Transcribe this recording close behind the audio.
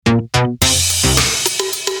Today,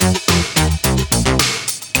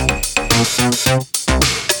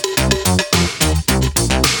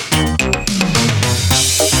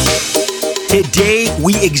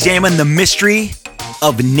 we examine the mystery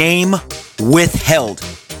of Name Withheld.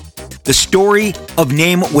 The story of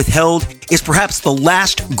Name Withheld is perhaps the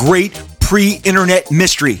last great pre-internet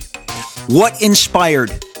mystery. What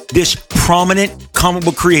inspired this prominent comic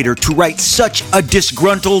book creator to write such a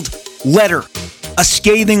disgruntled letter, a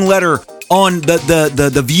scathing letter on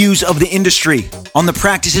the views of the industry, on the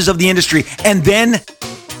practices of the industry, and then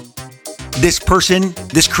this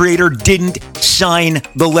creator didn't sign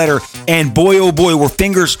the letter. And boy, oh boy, were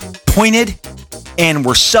fingers pointed and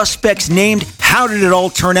were suspects named. How did it all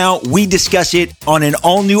turn out? We discuss it on an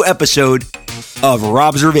all-new episode of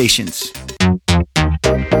Robservations.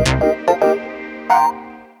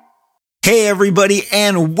 Hey everybody,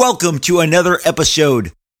 and welcome to another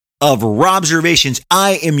episode of Robservations.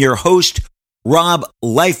 I am your host, Rob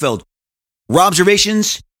Liefeld.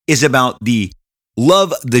 Robservations is about the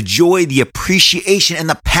love, the joy, the appreciation, and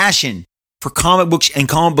the passion for comic books and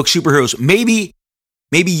comic book superheroes. Maybe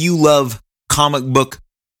you love comic book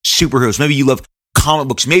superheroes. Maybe you love comic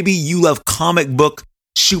books. Maybe you love comic book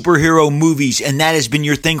superhero movies, and that has been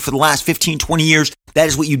your thing for the last 15, 20 years. That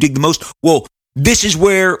is what you dig the most. Well, this is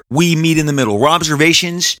where we meet in the middle.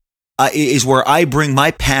 Robservations is where I bring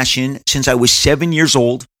my passion since I was 7 years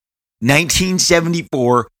old,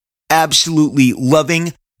 1974, absolutely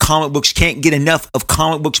loving comic books, can't get enough of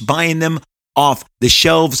comic books, buying them off the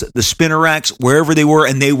shelves, the spinner racks, wherever they were,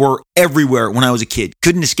 and they were everywhere when I was a kid.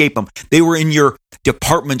 Couldn't escape them. They were in your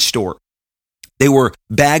department store. They were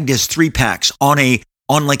bagged as 3-packs on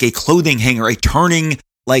like a clothing hanger, a turning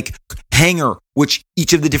like hanger, which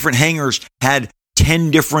each of the different hangers had 10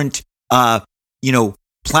 different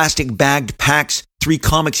plastic bagged packs, 3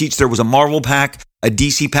 comics each. There was a Marvel pack, a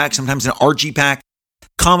DC pack, sometimes an Archie pack.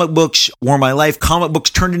 Comic books were my life. Comic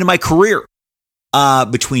books turned into my career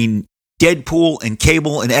between Deadpool and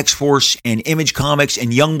Cable and X-Force and Image Comics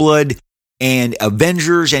and Youngblood and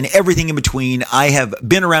Avengers and everything in between. I have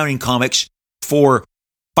been around in comics for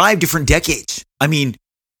 5 different decades. I mean,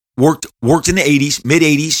 worked in the 80s,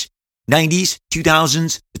 mid-80s, 90s,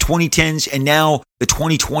 2000s, the 2010s, and now the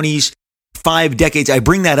 2020s, 5 decades. I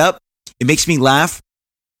bring that up. It makes me laugh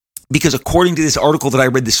because according to this article that I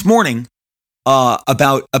read this morning,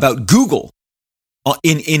 about Google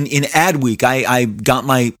in Adweek. I got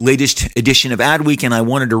my latest edition of Adweek and I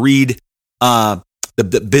wanted to read the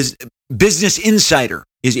Business Insider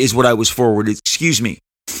is what I was forwarded, excuse me.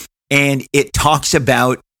 And it talks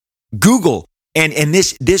about Google. And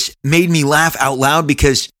this made me laugh out loud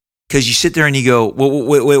because you sit there and you go, well,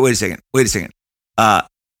 wait a second.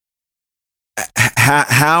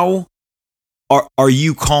 How are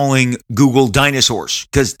you calling Google dinosaurs?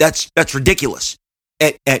 Because that's ridiculous.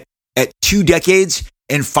 At 2 decades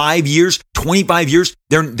and 5 years, 25 years,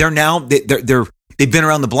 they've been around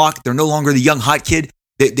the block. They're no longer the young hot kid.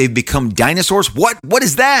 They've become dinosaurs. What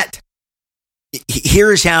is that?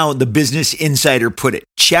 Here is how the Business Insider put it.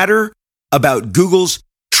 Chatter about Google's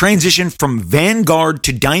transition from Vanguard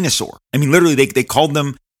to dinosaur. I mean, literally, they called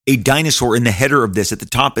them a dinosaur in the header of this. At the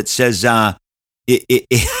top, it says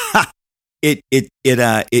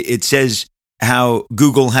it says how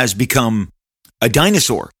Google has become a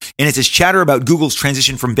dinosaur. And it says chatter about Google's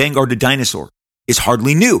transition from Vanguard to dinosaur is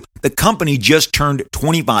hardly new. The company just turned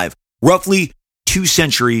 25, roughly 2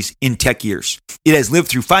 centuries in tech years. It has lived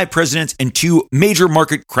through 5 presidents and 2 major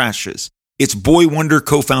market crashes. Its boy wonder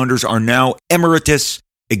co-founders are now emeritus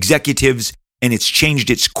executives, and it's changed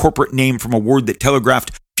its corporate name from a word that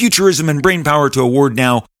telegraphed futurism and brainpower to a word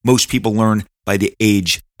now most people learn by the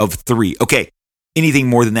age of 3. Okay, anything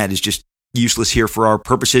more than that is just useless here for our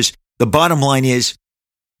purposes. The bottom line is,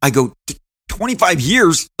 I go 25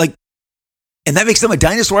 years, and that makes them a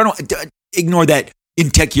dinosaur. I don't ignore that. In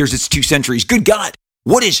tech years, it's 2 centuries. Good God,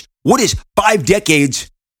 what is 5 decades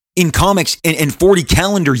in comics and 40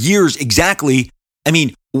 calendar years exactly? I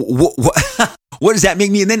mean, what does that make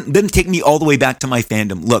me? And then take me all the way back to my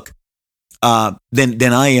fandom. Look,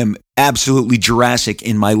 then I am absolutely Jurassic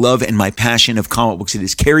in my love and my passion of comic books. It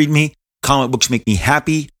has carried me. Comic books make me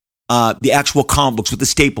happy. The actual comic books with the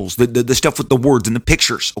staples, the stuff with the words and the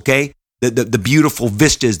pictures, okay? The beautiful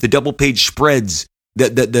vistas, the double page spreads,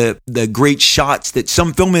 the great shots that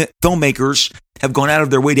some filmmakers have gone out of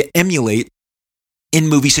their way to emulate in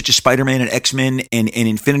movies such as Spider-Man and X-Men and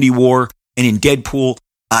Infinity War and in Deadpool.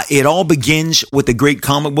 It all begins with a great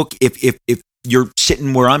comic book. If you're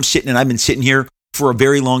sitting where I'm sitting, and I've been sitting here for a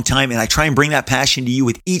very long time, and I try and bring that passion to you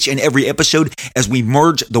with each and every episode as we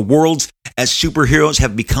merge the worlds, as superheroes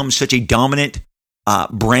have become such a dominant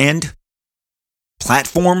brand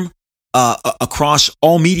platform across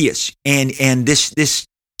all medias. And this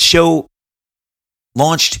show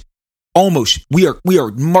launched almost. We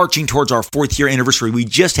are marching towards our 4th year anniversary. We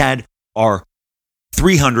just had our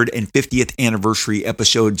 350th anniversary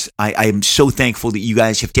episodes. I am so thankful that you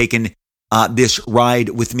guys have taken this ride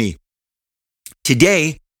with me.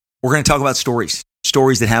 Today, we're going to talk about stories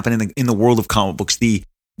that happen in the world of comic books. The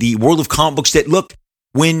world of comic books that, look,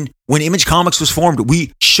 when Image Comics was formed,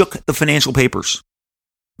 we shook the financial papers.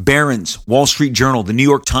 Barron's, Wall Street Journal, the New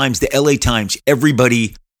York Times, the LA Times,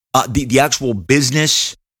 everybody, the actual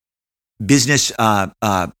business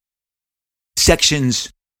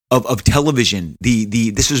sections of television.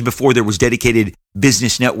 This was before there was dedicated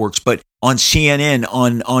business networks, but on CNN,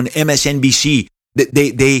 on MSNBC,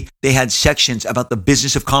 they had sections about the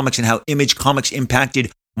business of comics and how Image Comics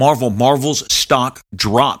impacted Marvel. Marvel's stock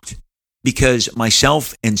dropped because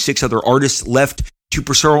myself and 6 other artists left to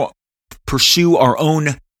pursue our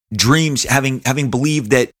own dreams, having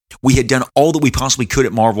believed that we had done all that we possibly could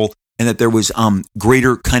at Marvel, and that there was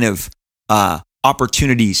greater kind of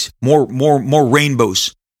opportunities, more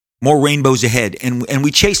rainbows ahead, and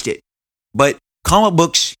we chased it. But comic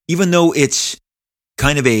books, even though it's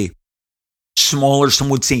kind of a smaller, some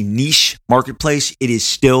would say niche marketplace, it is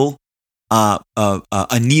still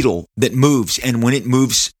a needle that moves, and when it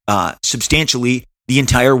moves substantially, the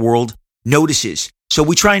entire world notices. So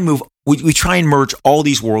we try and merge all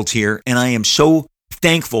these worlds here, and I am so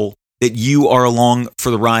thankful that you are along for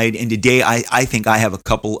the ride. And today, I think I have a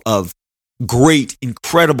couple of great,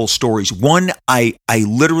 incredible stories. One, I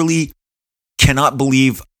literally cannot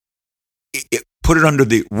believe, put it under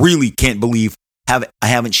the really can't believe, I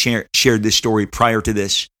haven't shared this story prior to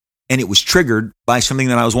this. And it was triggered by something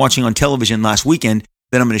that I was watching on television last weekend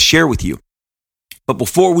that I'm going to share with you. But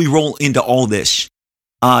before we roll into all this,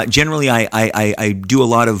 generally I do a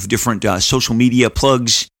lot of different social media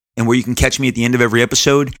plugs and where you can catch me at the end of every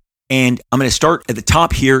episode. And I'm going to start at the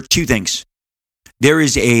top here. 2 things. There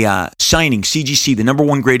is a signing, CGC, the number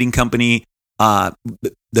one grading company.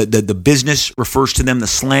 The business refers to them, the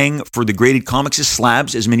slang for the graded comics is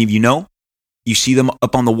slabs, as many of you know. You see them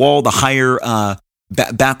up on the wall, the higher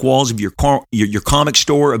back walls of your comic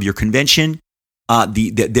store, of your convention. They're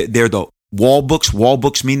the wall books. Wall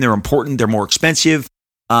books mean they're important. They're more expensive.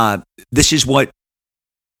 This is what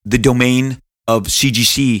the domain of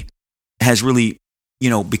CGC has really,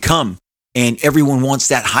 become. And everyone wants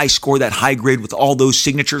that high score, that high grade with all those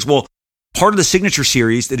signatures. Well, part of the signature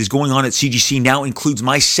series that is going on at CGC now includes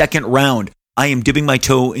my second round. I am dipping my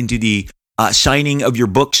toe into the signing of your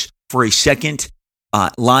books for a second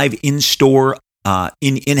live in-store,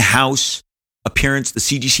 in-house appearance. The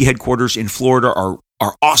CGC headquarters in Florida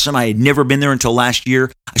are awesome. I had never been there until last year.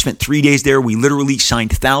 I spent 3 days there. We literally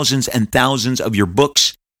signed thousands and thousands of your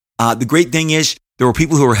books. The great thing is there were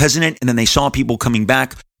people who were hesitant, and then they saw people coming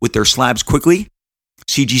back with their slabs quickly.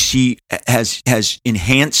 CGC has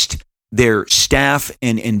enhanced their staff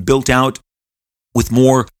and built out with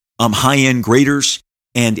more high-end graders,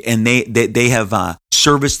 and they have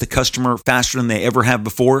serviced the customer faster than they ever have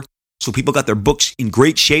before. So people got their books in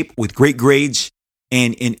great shape with great grades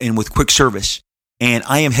and with quick service. And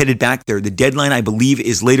I am headed back there. The deadline, I believe,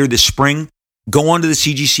 is later this spring. Go onto the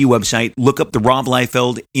CGC website, look up the Rob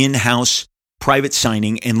Liefeld in-house private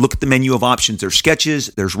signing, and look at the menu of options. There's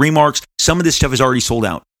sketches, there's remarks. Some of this stuff is already sold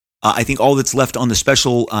out. I think all that's left on the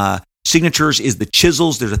special signatures is the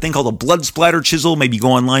chisels. There's a thing called a blood splatter chisel. Maybe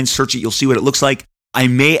go online, search it. You'll see what it looks like. I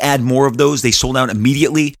may add more of those. They sold out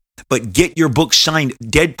immediately. But get your book signed.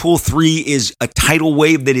 Deadpool 3 is a tidal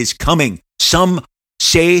wave that is coming. Some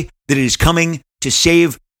say that it is coming to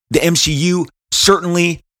save the MCU.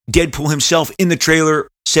 Certainly, Deadpool himself in the trailer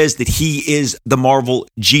says that he is the Marvel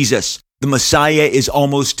Jesus. The Messiah is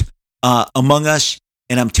almost among us.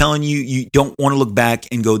 And I'm telling you, you don't want to look back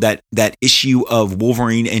and go that issue of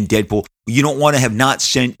Wolverine and Deadpool. You don't want to have not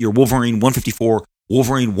sent your Wolverine 154,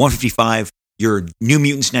 Wolverine 155, your New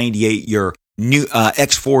Mutants 98, your new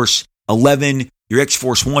X-Force 11, your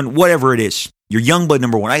X-Force 1, whatever it is. Your Youngblood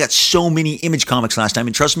number 1. I got so many Image comics last time,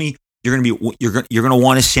 and trust me, you're going to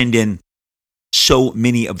want to send in so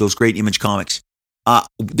many of those great Image comics.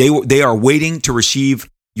 They are waiting to receive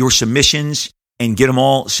your submissions and get them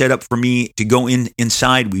all set up for me to go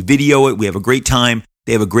inside. We video it. We have a great time.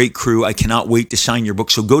 They have a great crew. I cannot wait to sign your book.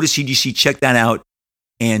 So go to CGC, check that out,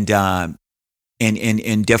 and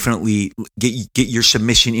definitely get your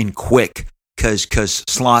submission in quick because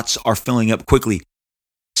slots are filling up quickly.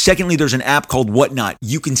 Secondly, there's an app called Whatnot.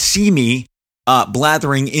 You can see me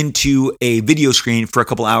blathering into a video screen for a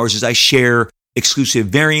couple hours as I share exclusive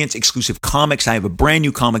variants, exclusive comics. I have a brand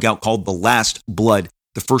new comic out called The Last Blood.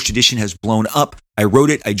 The first edition has blown up. I wrote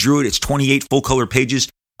it. I drew it. It's 28 full color pages.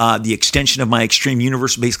 The extension of my Extreme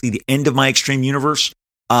Universe, basically the end of my Extreme Universe.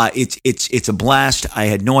 It's a blast. I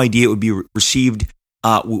had no idea it would be received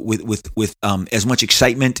with as much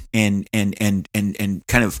excitement and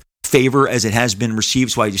kind of favor as it has been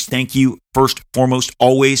received. So I just thank you first, foremost,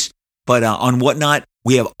 always. But on Whatnot,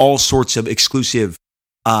 we have all sorts of exclusive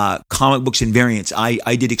comic books and variants.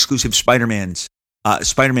 I did exclusive Spider-Man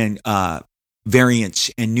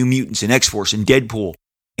variants and New Mutants and X-Force and Deadpool.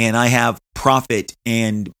 And I have Prophet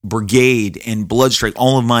and Brigade and Bloodstrike,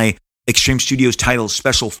 all of my Extreme Studios titles,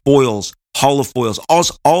 special foils, holofoils,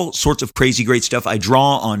 all sorts of crazy great stuff. I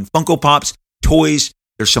draw on Funko Pops, toys.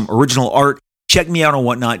 There's some original art. Check me out on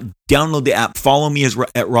Whatnot. Download the app. Follow me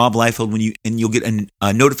at Rob Liefeld and you'll get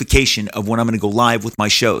a notification of when I'm going to go live with my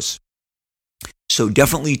shows. So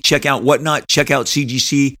definitely check out Whatnot. Check out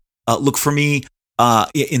CGC. Look for me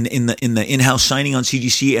in the in-house signing on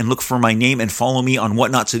CGC, and look for my name and follow me on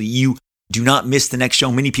Whatnot so that you do not miss the next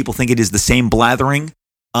show. Many people think it is the same blathering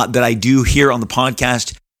that I do here on the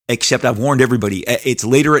podcast, except I've warned everybody. It's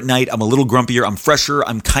later at night. I'm a little grumpier. I'm fresher.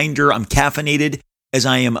 I'm kinder. I'm caffeinated as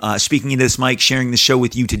I am speaking into this mic, sharing the show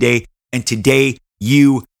with you today. And today,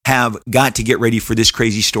 you have got to get ready for this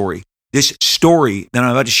crazy story. This story that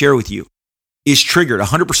I'm about to share with you is triggered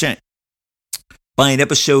 100% by an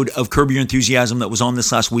episode of Curb Your Enthusiasm that was on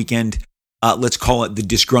this last weekend. Let's call it The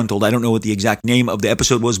Disgruntled. I don't know what the exact name of the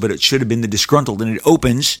episode was, but it should have been The Disgruntled. And it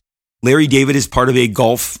opens. Larry David is part of a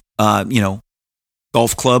golf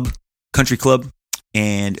club, country club,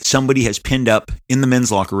 and somebody has pinned up in the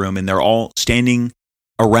men's locker room, and they're all standing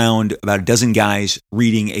around, about a dozen guys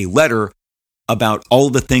reading a letter about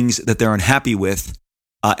all the things that they're unhappy with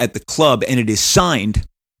at the club, and it is signed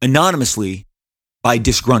anonymously by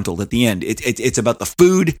Disgruntled at the end. It's about the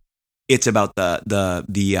food, it's about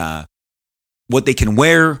the what they can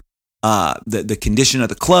wear, the condition of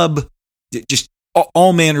the club, just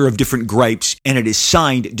all manner of different gripes, and it is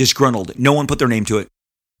signed Disgruntled. No one put their name to it.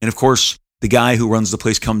 And of course, the guy who runs the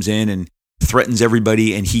place comes in and threatens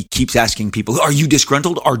everybody, and he keeps asking people, are you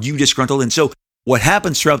disgruntled? Are you disgruntled? And so what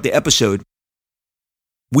happens throughout the episode,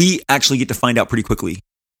 we actually get to find out pretty quickly.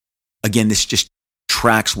 Again, this just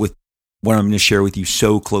tracks with what I'm going to share with you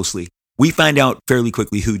so closely. We find out fairly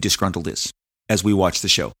quickly who Disgruntled is as we watch the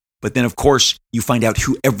show. But then, of course, you find out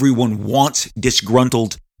who everyone wants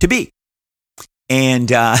Disgruntled to be.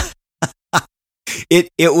 And it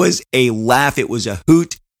was a laugh. It was a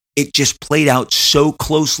hoot. It just played out so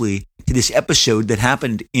closely to this episode that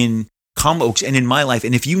happened in comic books and in my life.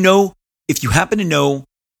 And if you happen to know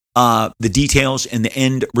the details and the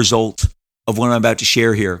end result of what I'm about to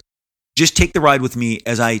share here, just take the ride with me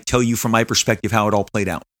as I tell you from my perspective how it all played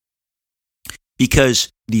out. Because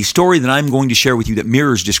the story that I'm going to share with you that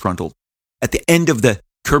mirrors Disgruntled, at the end of the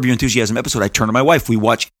Curb Your Enthusiasm episode, I turn to my wife. We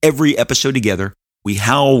watch every episode together. We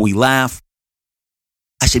howl, we laugh.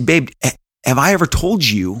 I said, babe, have I ever told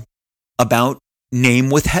you about Name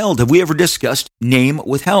Withheld? Have we ever discussed Name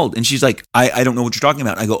Withheld? And she's like, I don't know what you're talking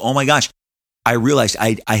about. I go, oh my gosh. I realized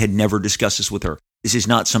I had never discussed this with her. This is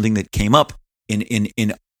not something that came up in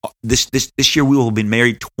this year. We will have been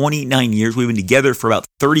married 29 years. We've been together for about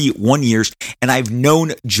 31 years, and I've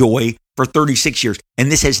known Joy for 36 years.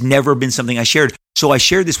 And this has never been something I shared. So I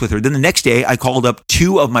shared this with her. Then the next day, I called up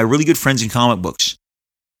two of my really good friends in comic books,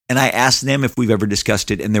 and I asked them if we've ever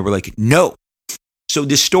discussed it, and they were like, no. So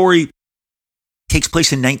this story takes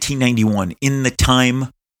place in 1991, in the time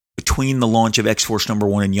between the launch of X-Force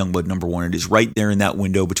 #1 and Youngblood #1. It is right there in that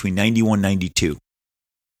window between 91 and 92.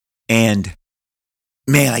 And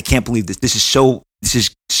man, I can't believe this. This is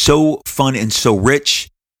so fun and so rich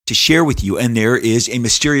to share with you. And there is a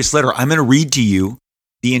mysterious letter. I'm going to read to you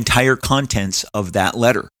the entire contents of that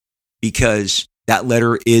letter, because that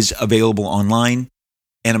letter is available online.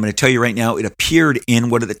 And I'm going to tell you right now, it appeared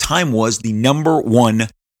in what at the time was the #1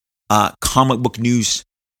 comic book news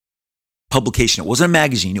publication. It wasn't a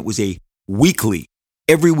magazine. It was a weekly.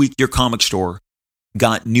 Every week, your comic store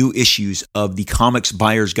got new issues of the Comics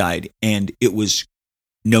Buyer's Guide, and it was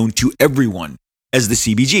known to everyone as the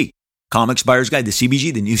CBG. Comics Buyer's Guide, the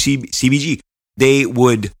CBG, the new CBG. They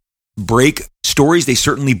would break stories. They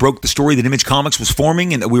certainly broke the story that Image Comics was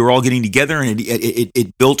forming and that we were all getting together, and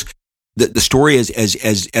it built the story as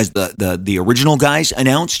the original guys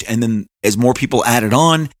announced, and then as more people added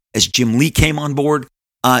on, as Jim Lee came on board,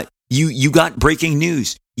 you got breaking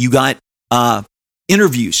news. You got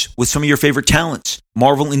interviews with some of your favorite talents.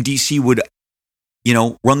 Marvel and DC would,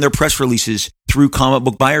 run their press releases through Comic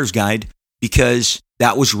Book Buyer's Guide, because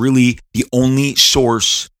that was really the only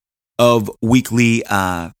source of weekly,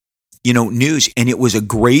 news. And it was a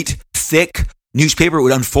great, thick newspaper. It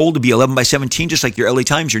would unfold to be 11 by 17, just like your LA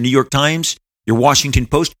Times, your New York Times, your Washington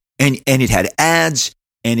Post. And it had ads,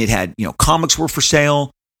 and it had, comics were for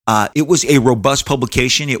sale. It was a robust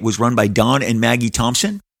publication. It was run by Don and Maggie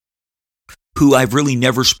Thompson, who I've really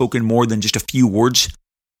never spoken more than just a few words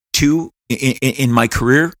to in my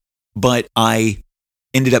career. But I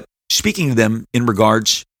ended up speaking to them in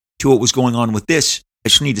regards to what was going on with this. I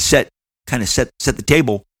just need to set the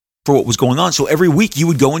table for what was going on. So every week you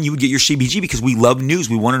would go and you would get your CBG because we love news.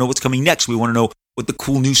 We want to know what's coming next. We want to know what the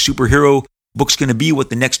cool new superhero book's going to be, what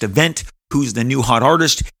the next event, who's the new hot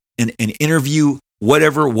artist, an interview,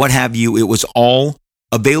 whatever, what have you. It was all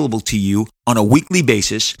available to you on a weekly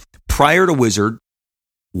basis prior to Wizard,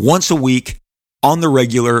 once a week, on the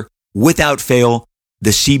regular, without fail. The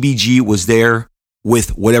CBG was there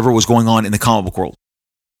with whatever was going on in the comic book world.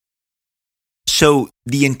 So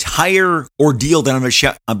the entire ordeal that I'm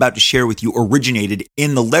about to share with you originated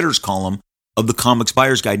in the letters column of the Comics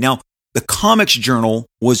Buyer's Guide. Now, the Comics Journal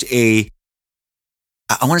was I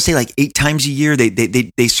want to say like 8 times a year.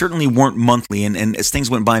 They certainly weren't monthly. And as things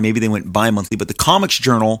went by, maybe they went bi-monthly. But the Comics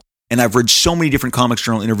Journal, and I've read so many different Comics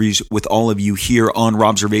Journal interviews with all of you here on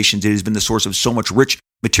Robservations. It has been the source of so much rich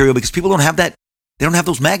material because people don't have that. They don't have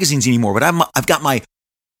those magazines anymore. But I've got my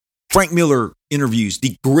Frank Miller interviews,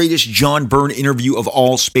 the greatest John Byrne interview of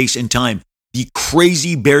all space and time, the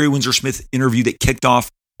crazy Barry Windsor Smith interview that kicked off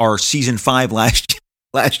our season 5 last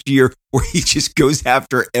year, where he just goes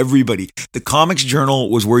after everybody. The Comics Journal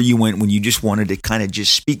was where you went when you just wanted to kind of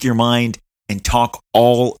just speak your mind and talk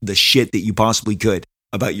all the shit that you possibly could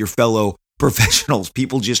about your fellow professionals.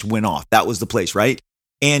 People just went off. That was the place, right?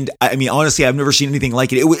 And I mean, honestly, I've never seen anything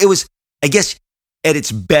like it. It was, I guess, at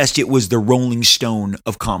its best, it was the Rolling Stone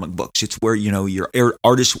of comic books. It's where, your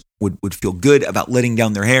artists would feel good about letting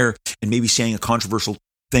down their hair and maybe saying a controversial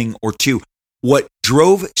thing or two. What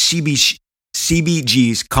drove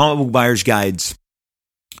CBG's, Comic Book Buyer's Guide's,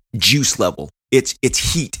 juice level,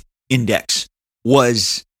 its heat index,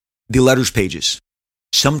 was the letters pages.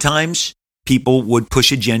 Sometimes people would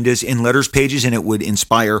push agendas in letters pages and it would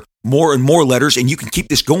inspire more and more letters. And you can keep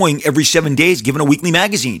this going every 7 days, given a weekly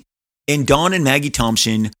magazine. And Don and Maggie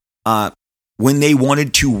Thompson, when they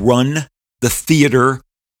wanted to run the theater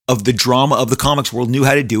of the drama of the comics world, knew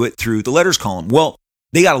how to do it through the letters column. Well,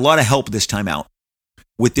 they got a lot of help this time out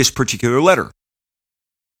with this particular letter.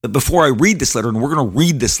 But before I read this letter, and we're going to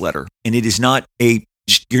read this letter, and it is not you're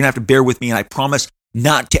going to have to bear with me, and I promise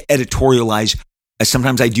not to editorialize, as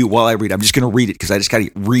sometimes I do while I read. I'm just going to read it because I just got to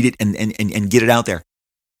read it and get it out there.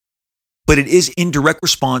 But it is in direct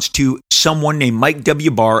response to someone named Mike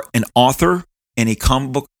W. Barr, an author and a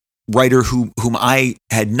comic book writer whom I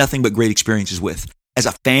had nothing but great experiences with. As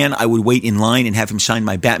a fan, I would wait in line and have him sign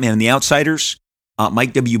my Batman and the Outsiders.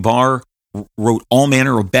 Mike W. Barr wrote all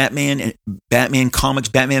manner of Batman comics.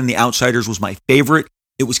 Batman and the Outsiders was my favorite.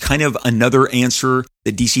 It was kind of another answer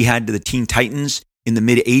that DC had to the Teen Titans in the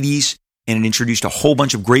mid-'80s, and it introduced a whole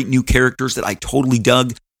bunch of great new characters that I totally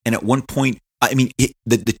dug. And at one point,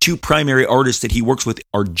 the two primary artists that he works with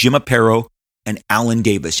are Jim Aparo and Alan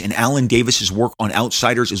Davis. And Alan Davis's work on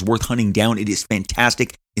Outsiders is worth hunting down. It is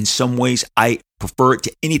fantastic. In some ways, I prefer it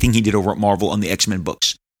to anything he did over at Marvel on the X-Men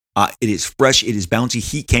books. It is fresh. It is bouncy.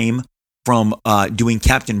 He came from doing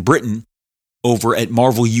Captain Britain over at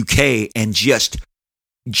Marvel UK and just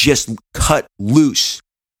cut loose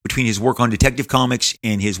between his work on Detective Comics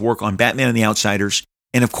and his work on Batman and the Outsiders.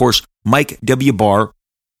 And of course, Mike W. Barr.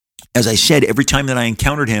 As I said, every time that I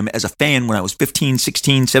encountered him as a fan when I was 15,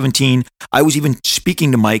 16, 17, I was even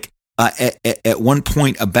speaking to Mike at one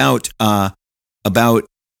point about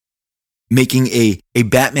making a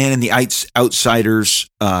Batman and the Outsiders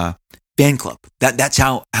fan club. That's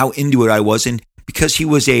how into it I was. And because he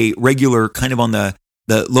was a regular kind of on the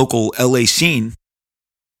local LA scene,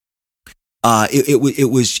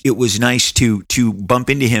 it was nice to bump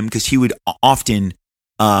into him because he would often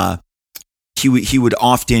he would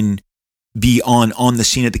often be on the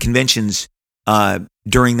scene at the conventions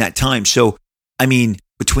during that time. So, I mean,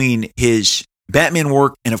 between his Batman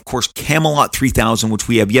work and, of course, Camelot 3000, which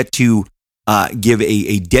we have yet to give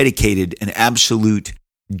an absolute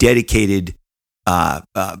dedicated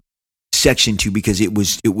section to because it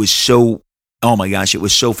was so, oh my gosh, it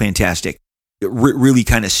was so fantastic. Really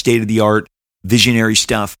kind of state-of-the-art, visionary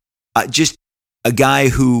stuff. Just a guy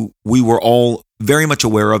who we were all very much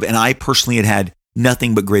aware of, and I personally had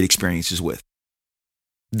nothing but great experiences with.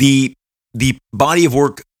 The body of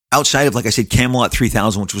work outside of, like I said, Camelot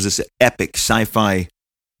 3000, which was this epic sci-fi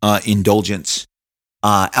indulgence,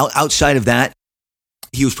 outside of that,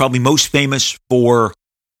 he was probably most famous for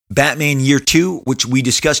Batman Year 2, which we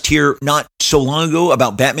discussed here not so long ago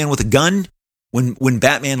about Batman with a gun, when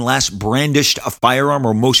Batman last brandished a firearm,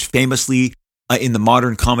 or most famously in the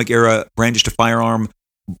modern comic era, brandished a firearm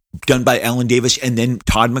done by Alan Davis and then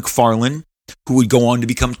Todd McFarlane, who would go on to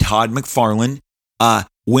become Todd McFarlane,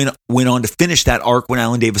 went on to finish that arc when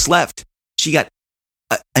Alan Davis left. So you got,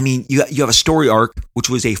 you have a story arc, which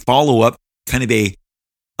was a follow-up, kind of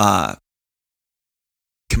a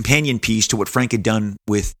companion piece to what Frank had done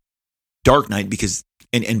with Dark Knight, because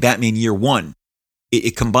and Batman Year 1.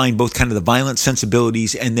 It combined both kind of the violent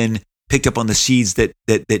sensibilities and then picked up on the seeds that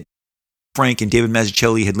Frank and David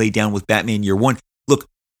Mazzucchelli had laid down with Batman Year 1. Look,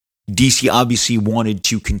 DC obviously wanted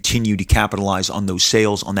to continue to capitalize on those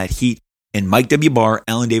sales, on that heat. And Mike W. Barr,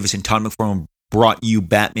 Alan Davis, and Todd McFarlane brought you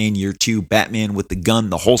Batman Year 2, Batman with the gun,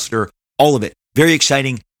 the holster, all of it. Very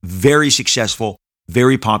exciting, very successful,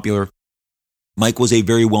 very popular. Mike was a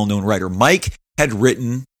very well-known writer. Mike had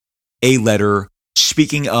written a letter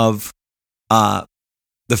speaking of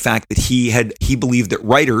the fact that he believed that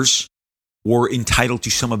writers were entitled to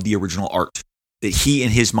some of the original art. That he, in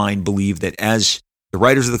his mind, believed that as the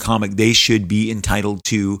writers of the comic, they should be entitled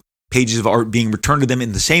to pages of art being returned to them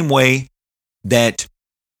in the same way that,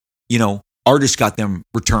 artists got them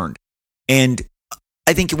returned. And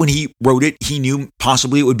I think when he wrote it, he knew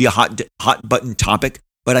possibly it would be a hot button topic,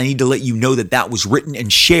 but I need to let you know that was written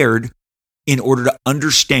and shared in order to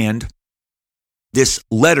understand this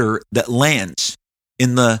letter that lands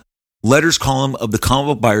in the letters column of the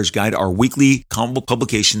Comic Book Buyer's Guide, our weekly comic book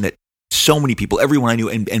publication that so many people, everyone I knew,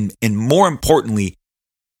 and more importantly,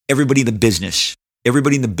 everybody in the business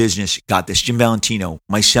got this. Jim Valentino,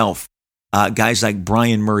 myself, guys like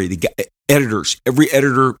Brian Murray, editors, every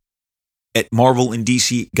editor at Marvel and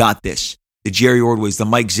DC got this. The Jerry Ordways, the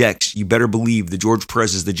Mike Zecks, you better believe, the George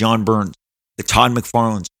Perez's, the John Burns, the Todd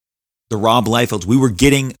McFarlanes, the Rob Liefelds. We were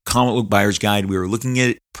getting Comic Book Buyer's Guide. We were looking at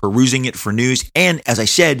it, perusing it for news. And as I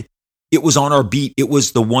said, it was on our beat. It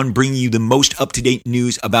was the one bringing you the most up-to-date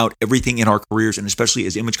news about everything in our careers, and especially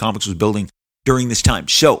as Image Comics was building during this time.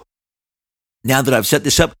 So now that I've set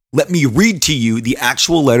this up, let me read to you the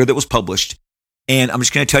actual letter that was published. And I'm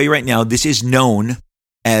just going to tell you right now, this is known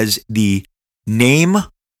as the Name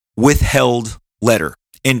Withheld letter.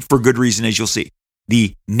 And for good reason, as you'll see.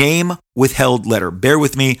 The Name Withheld letter. Bear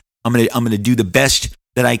with me. I'm going to do the best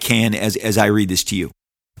that I can as I read this to you.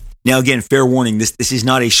 Now, again, fair warning, this is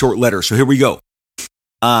not a short letter. So here we go.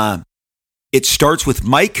 It starts with,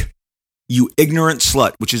 Mike, you ignorant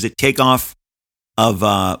slut, which is a takeoff of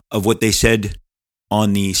what they said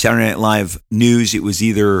on the Saturday Night Live news. It was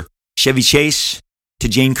either Chevy Chase to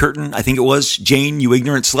Jane Curtin. I think it was Jane, you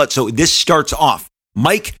ignorant slut. So this starts off,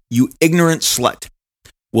 Mike, you ignorant slut.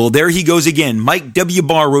 Well, there he goes again. Mike W.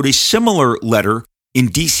 Barr wrote a similar letter in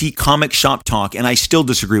DC Comic Shop Talk, and I still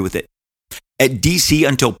disagree with it. At DC,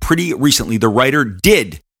 until pretty recently, the writer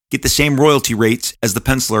did get the same royalty rates as the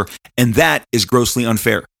penciler, and that is grossly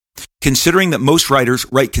unfair. Considering that most writers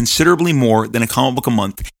write considerably more than a comic book a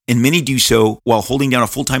month, and many do so while holding down a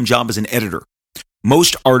full-time job as an editor.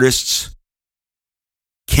 Most artists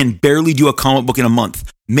can barely do a comic book in a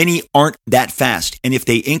month. Many aren't that fast, and if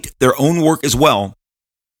they inked their own work as well,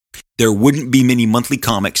 there wouldn't be many monthly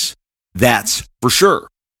comics. That's for sure.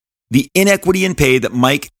 The inequity in pay that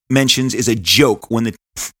Mike mentions is a joke when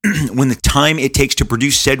the time it takes to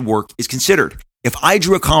produce said work is considered. If I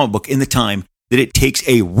drew a comic book in the time that it takes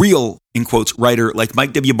a real, in quotes, writer like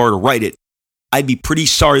Mike W. Barr to write it, I'd be pretty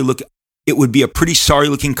sorry it would be a pretty sorry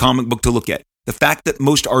looking comic book to look at. The fact that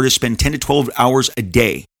most artists spend 10 to 12 hours a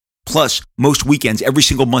day, plus most weekends every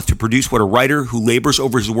single month to produce what a writer who labors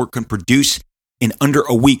over his work can produce in under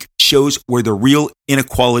a week shows where the real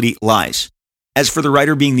inequality lies. As for the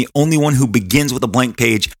writer being the only one who begins with a blank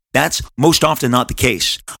page, that's most often not the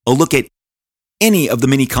case. A look at any of the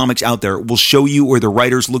mini comics out there will show you where the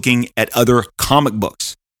writer's looking at other comic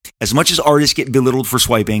books. As much as artists get belittled for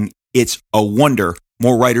swiping, it's a wonder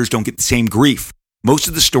more writers don't get the same grief. Most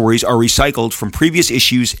of the stories are recycled from previous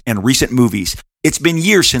issues and recent movies. It's been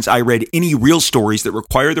years since I read any real stories that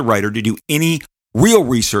require the writer to do any real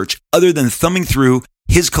research other than thumbing through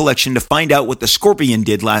his collection to find out what the Scorpion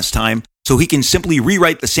did last time so he can simply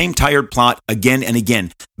rewrite the same tired plot again and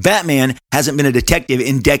again. Batman hasn't been a detective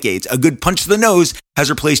in decades. A good punch to the nose has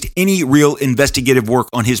replaced any real investigative work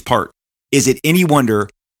on his part. Is it any wonder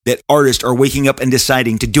that artists are waking up and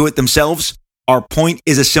deciding to do it themselves? Our point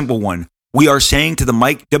is a simple one. We are saying to the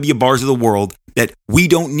Mike W. Barrs of the world that we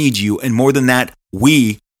don't need you, and more than that,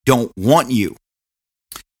 we don't want you.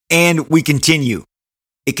 And we continue.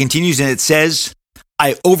 It continues and it says,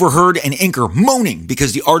 I overheard an inker moaning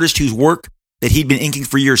because the artist whose work that he'd been inking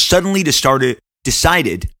for years suddenly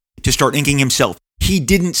decided to start inking himself. He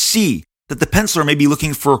didn't see that the penciler may be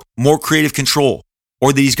looking for more creative control,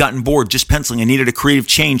 or that he's gotten bored just penciling and needed a creative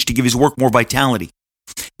change to give his work more vitality.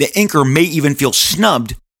 The inker may even feel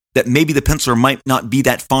snubbed that maybe the penciler might not be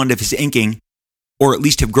that fond of his inking, or at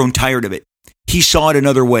least have grown tired of it. He saw it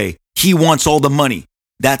another way. He wants all the money.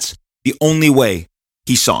 That's the only way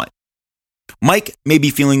he saw it. Mike may be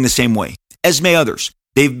feeling the same way, as may others.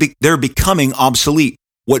 They're becoming obsolete.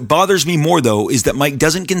 What bothers me more, though, is that Mike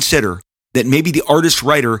doesn't consider that maybe the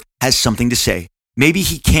artist-writer has something to say. Maybe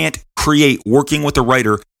he can't create working with a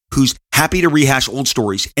writer who's happy to rehash old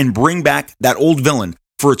stories and bring back that old villain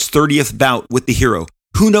for its 30th bout with the hero.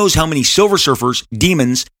 Who knows how many Silver Surfers,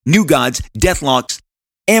 demons, new gods, deathlocks,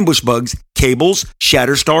 ambush bugs, cables,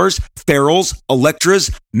 shatterstars, ferals,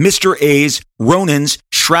 electras, Mr. A's, Ronins,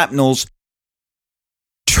 shrapnels,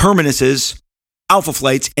 terminuses, alpha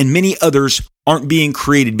flights, and many others aren't being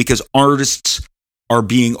created because artists are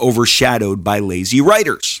being overshadowed by lazy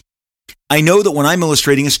writers. I know that when I'm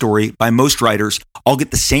illustrating a story by most writers, I'll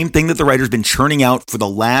get the same thing that the writer's been churning out for the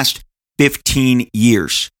last 15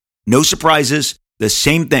 years. No surprises, the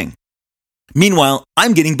same thing. Meanwhile,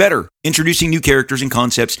 I'm getting better, introducing new characters and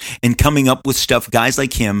concepts and coming up with stuff guys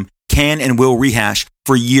like him can and will rehash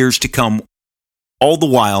for years to come, all the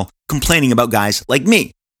while complaining about guys like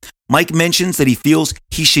me. Mike mentions that he feels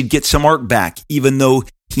he should get some art back, even though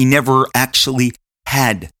he never actually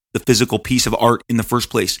had the physical piece of art in the first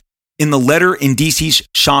place. In the letter in DC's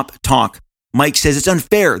Shop Talk, Mike says it's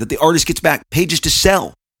unfair that the artist gets back pages to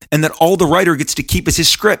sell and that all the writer gets to keep is his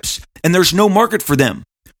scripts, and there's no market for them.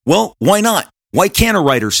 Well, why not? Why can't a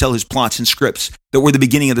writer sell his plots and scripts that were the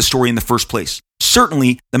beginning of the story in the first place?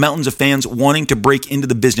 Certainly, the mountains of fans wanting to break into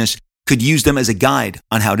the business could use them as a guide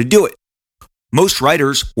on how to do it. Most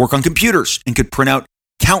writers work on computers and could print out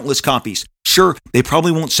countless copies. Sure, they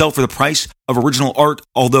probably won't sell for the price of original art,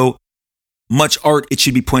 although much art, it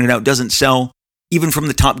should be pointed out, doesn't sell, even from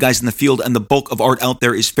the top guys in the field, and the bulk of art out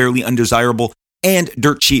there is fairly undesirable and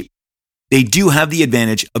dirt cheap. They do have the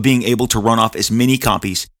advantage of being able to run off as many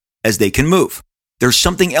copies as they can move. There's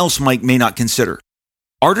something else Mike may not consider.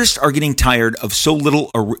 Artists are getting tired of so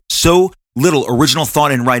little original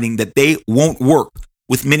thought in writing that they won't work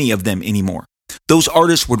with many of them anymore. Those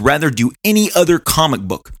artists would rather do any other comic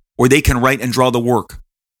book where they can write and draw the work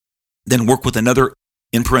than work with another,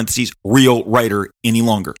 in parentheses, real writer any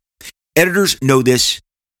longer. Editors know this,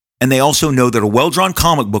 and they also know that a well-drawn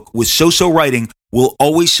comic book with so-so writing will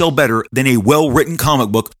always sell better than a well-written comic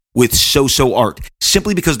book with so-so art,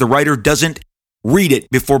 simply because the writer doesn't read it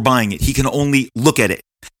before buying it. He can only look at it.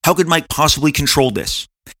 How could Mike possibly control this?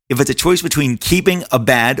 If it's a choice between keeping a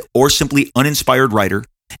bad or simply uninspired writer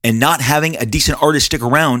and not having a decent artist stick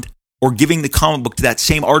around, or giving the comic book to that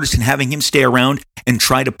same artist and having him stay around and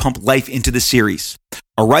try to pump life into the series.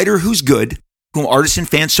 A writer who's good, whom artists and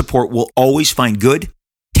fans support, will always find good,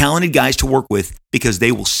 talented guys to work with because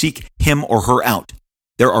they will seek him or her out.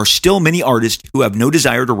 There are still many artists who have no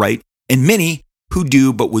desire to write, and many who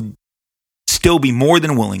do but would still be more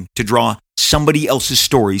than willing to draw somebody else's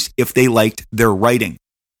stories if they liked their writing.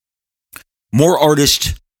 More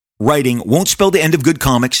artists writing won't spell the end of good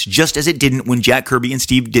comics, just as it didn't when Jack Kirby and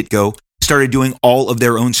Steve Ditko started doing all of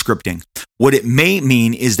their own scripting. What it may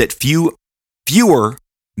mean is that fewer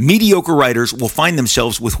mediocre writers will find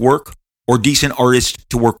themselves with work or decent artists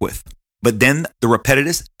to work with. But then the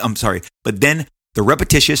repetitious,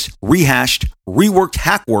 rehashed, reworked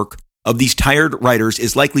hack work of these tired writers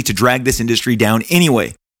is likely to drag this industry down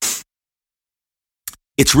anyway.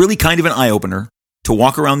 It's really kind of an eye-opener to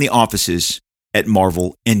walk around the offices at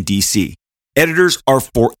Marvel and DC. Editors are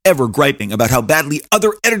forever griping about how badly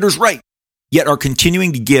other editors write, yet are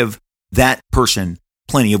continuing to give that person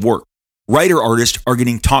plenty of work. Writer artists are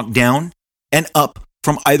getting talked down and up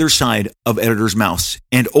from either side of editors' mouths,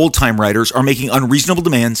 and old-time writers are making unreasonable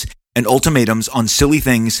demands and ultimatums on silly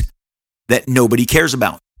things that nobody cares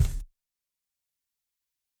about.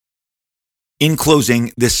 In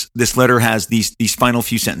closing, this letter has these final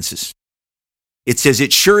few sentences. It says,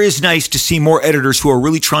 it sure is nice to see more editors who are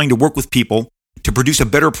really trying to work with people to produce a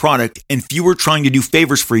better product and fewer trying to do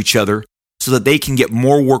favors for each other so that they can get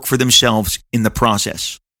more work for themselves in the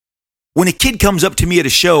process. When a kid comes up to me at a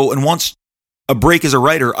show and wants a break as a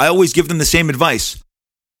writer, I always give them the same advice.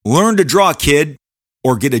 Learn to draw, kid,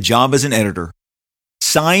 or get a job as an editor.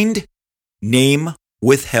 Signed, Name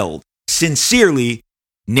Withheld. Sincerely,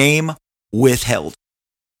 Name Withheld.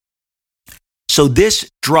 So this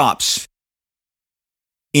drops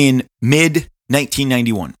in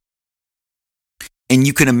mid-1991. And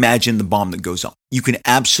you can imagine the bomb that goes off. You can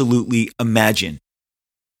absolutely imagine.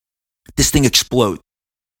 This thing explodes.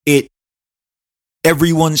 It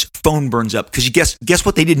everyone's phone burns up because guess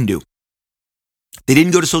what they didn't do? They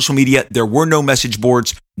didn't go to social media. There were no message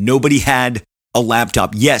boards. Nobody had a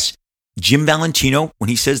laptop. Yes, Jim Valentino, when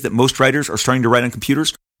he says that most writers are starting to write on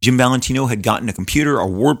computers, Jim Valentino had gotten a computer, a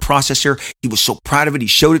word processor. He was so proud of it. He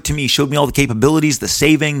showed it to me. He showed me all the capabilities, the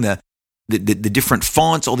saving, the different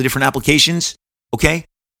fonts, all the different applications. Okay.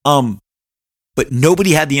 But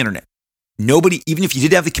nobody had the internet. Nobody, even if you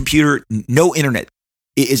did have the computer, no internet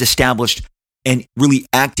is established and really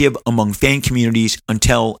active among fan communities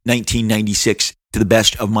until 1996, to the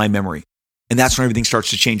best of my memory. And that's when everything starts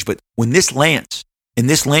to change. But when this lands, and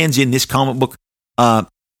this lands in this comic book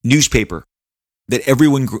newspaper that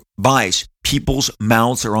everyone buys, people's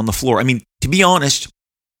mouths are on the floor. I mean, to be honest,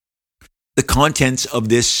 the contents of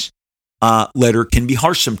this letter can be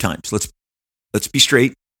harsh sometimes. Let's be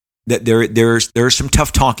straight. That there's some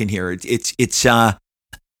tough talk in here. It's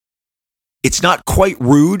not quite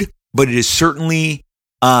rude, but it is certainly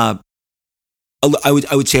I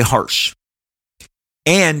would say harsh.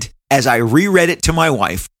 And as I reread it to my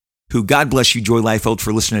wife, who, God bless you, Joy Liefeld,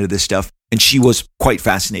 for listening to this stuff, and she was quite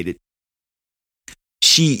fascinated.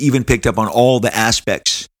 She even picked up on all the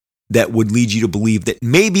aspects that would lead you to believe that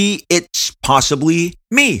maybe it's possibly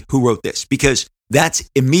me who wrote this, because that's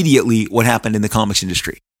immediately what happened in the comics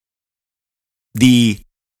industry. The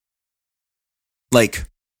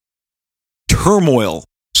turmoil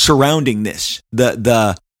surrounding this,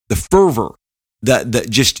 the fervor, the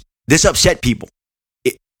just, this upset people.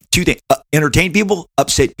 Two things: entertain people,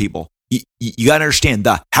 upset people. You got to understand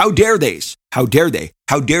the how dare they,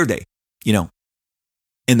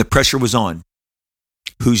 and the pressure was on.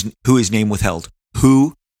 Who is Name Withheld?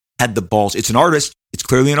 Who had the balls? It's an artist. It's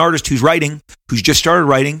clearly an artist who's writing, who's just started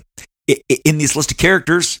writing. In this list of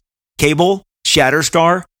characters, Cable,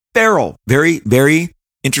 Shatterstar, Feral. Very, very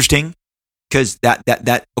interesting, because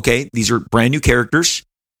okay, these are brand new characters.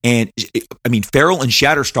 And I mean, Feral and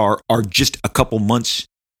Shatterstar are just a couple months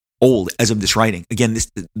old as of this writing. Again,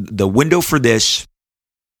 the window for this,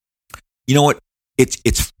 you know what? This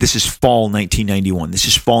is fall 1991. This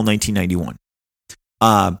is fall 1991.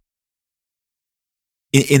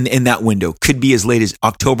 In that window, could be as late as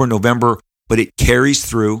October, November, but it carries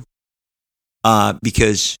through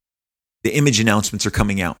because the image announcements are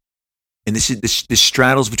coming out, and this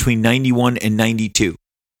straddles between 91 and 92.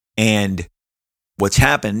 And what's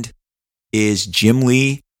happened is Jim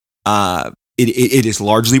Lee. It is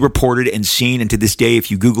largely reported and seen, and to this day,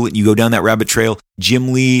 if you Google it and you go down that rabbit trail,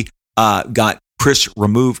 Jim Lee got Chris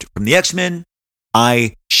removed from the X-Men.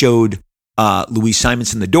 I showed Louise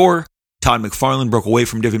Simonson the door. Todd McFarlane broke away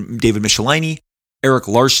from David Michelinie. Eric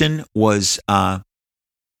Larson was now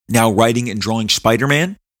writing and drawing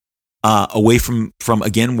Spider-Man, away from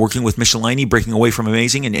again working with Michelinie, breaking away from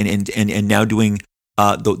Amazing, and now doing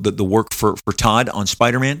the work for Todd on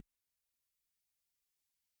Spider-Man.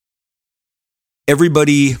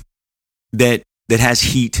 Everybody that has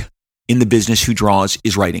heat in the business who draws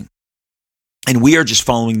is writing. And we are just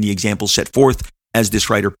following the examples set forth, as this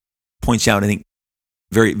writer points out, I think,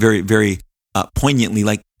 very, very, very poignantly,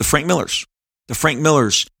 like the Frank Millers,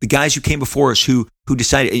 the guys who came before us who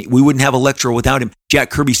decided we wouldn't have Electro without him. Jack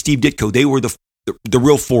Kirby, Steve Ditko, they were the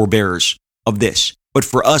real forebearers of this. But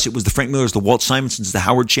for us, it was the Frank Millers, the Walt Simonsons, the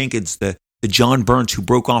Howard Chankins, the John Burns, who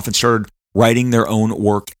broke off and started writing their own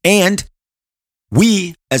work. And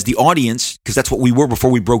we, as the audience, because that's what we were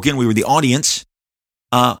before we broke in, we were the audience,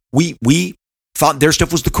 we thought their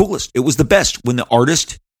stuff was the coolest. It was the best when the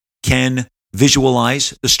artist can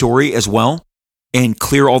visualize the story as well and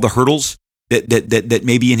clear all the hurdles that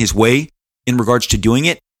may be in his way in regards to doing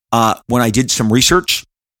it. When I did some research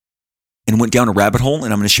and went down a rabbit hole,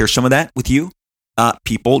 and I'm going to share some of that with you,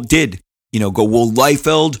 people did, go, well,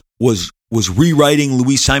 Liefeld was rewriting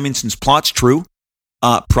Louise Simonson's plots. True.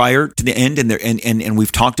 Prior to the end, and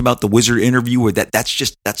we've talked about the Wizard interview where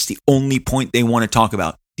that's the only point they want to talk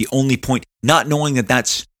about. The only point, not knowing that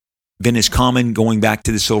that's been as common going back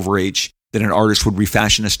to the Silver Age, that an artist would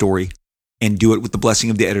refashion a story and do it with the blessing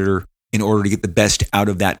of the editor in order to get the best out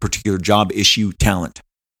of that particular job, issue, talent.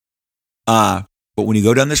 But when you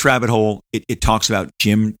go down this rabbit hole, it talks about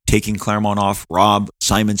Jim taking Claremont off, Rob,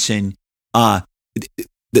 Simonson, the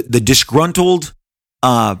disgruntled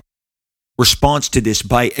response to this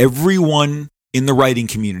by everyone in the writing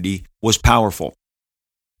community was powerful.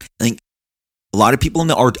 I think a lot of people in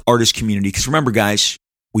the artist community, because remember, guys,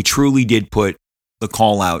 we truly did put the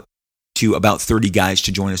call out to about 30 guys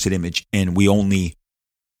to join us at Image, and we only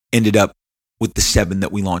ended up with the 7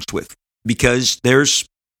 that we launched with, because there's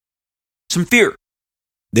some fear,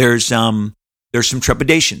 there's some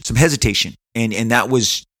trepidation, some hesitation, and that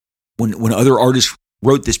was when other artists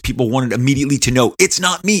wrote this, people wanted immediately to know, it's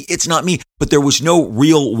not me, but there was no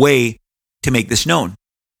real way to make this known.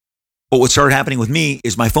 But what started happening with me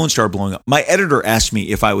is my phone started blowing up. My editor asked me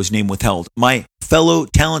if I was name withheld. My fellow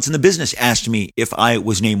talents in the business asked me if I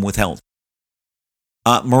was name withheld.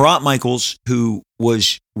 Marat Michaels, who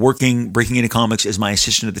was working, breaking into comics as my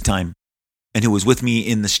assistant at the time, and who was with me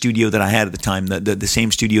in the studio that I had at the time, the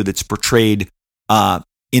same studio that's portrayed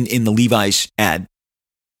in the Levi's ad,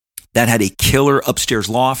 that had a killer upstairs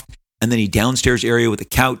loft and then a downstairs area with a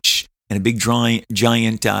couch and a big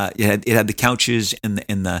giant. It had the couches and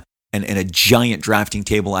a giant drafting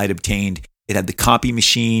table I'd obtained. It had the copy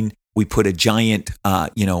machine. We put a giant,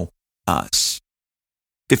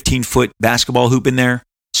 15-foot basketball hoop in there.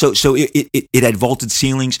 So it had vaulted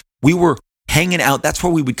ceilings. We were hanging out. That's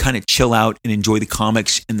where we would kind of chill out and enjoy the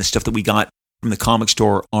comics and the stuff that we got from the comic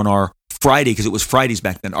store on our Friday, because it was Fridays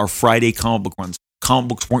back then, our Friday comic book runs. Comic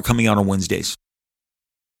books weren't coming out on Wednesdays.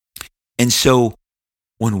 And so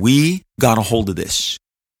when we got a hold of this,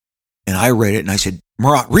 and I read it, and I said,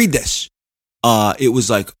 Marat, read this. It was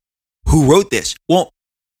like, who wrote this? Well,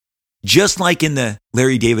 just like in the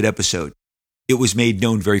Larry David episode, it was made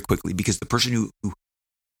known very quickly because the person who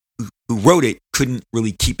wrote it couldn't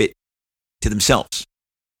really keep it to themselves.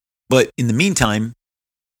 But in the meantime,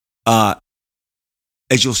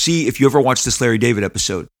 as you'll see if you ever watch this Larry David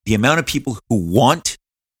episode, the amount of people who want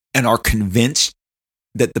and are convinced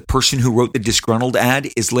that the person who wrote the disgruntled ad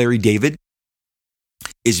is Larry David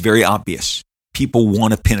is very obvious. People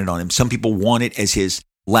want to pin it on him. Some people want it as his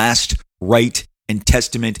last rite and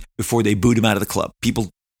testament before they boot him out of the club.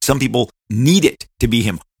 Some people need it to be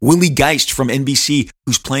him. Willie Geist from NBC,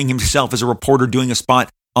 who's playing himself as a reporter doing a spot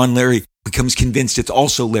on Larry, becomes convinced it's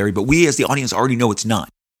also Larry. But we as the audience already know it's not,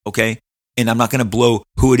 okay? And I'm not going to blow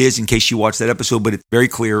who it is in case you watch that episode, but it's very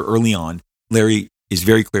clear early on. Larry is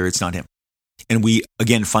very clear it's not him. And we,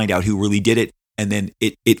 again, find out who really did it. And then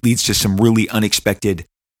it leads to some really unexpected,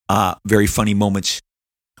 very funny moments.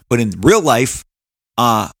 But in real life,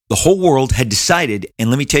 the whole world had decided, and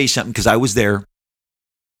let me tell you something, because I was there,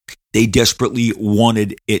 they desperately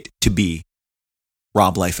wanted it to be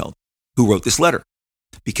Rob Liefeld who wrote this letter,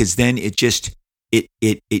 because then it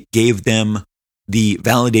gave them the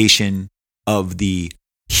validation of the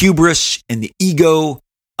hubris and the ego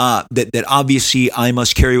that obviously I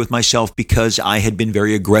must carry with myself, because I had been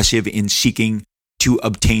very aggressive in seeking to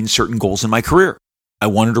obtain certain goals in my career. I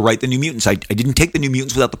wanted to write the New Mutants. I didn't take the New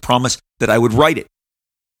Mutants without the promise that I would write it,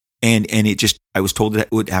 and I was told that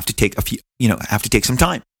it would have to take some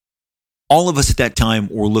time. All of us at that time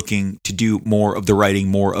were looking to do more of the writing,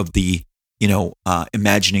 more of the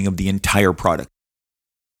imagining of the entire product.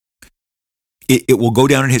 It will go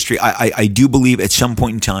down in history. I do believe at some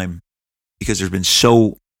point in time, because there's been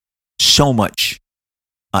so much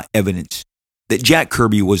evidence that Jack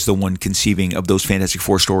Kirby was the one conceiving of those Fantastic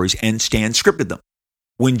Four stories, and Stan scripted them.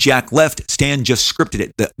 When Jack left, Stan just scripted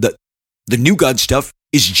it. The New God stuff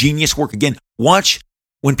is genius work. Again, watch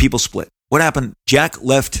when people split. What happened? Jack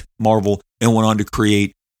left Marvel and went on to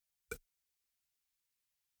create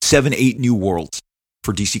 7-8 new worlds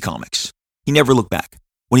for DC Comics. He never looked back.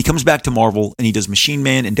 When he comes back to Marvel and he does Machine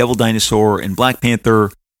Man and Devil Dinosaur and Black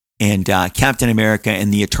Panther and Captain America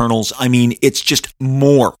and the Eternals, I mean, it's just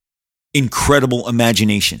more incredible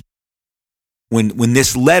imagination. When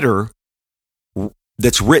this letter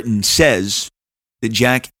that's written says that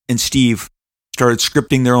Jack and Steve started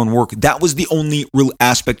scripting their own work, that was the only real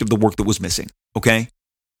aspect of the work that was missing, okay?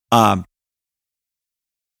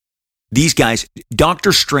 These guys,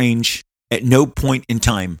 Doctor Strange, at no point in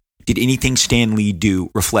time did anything Stan Lee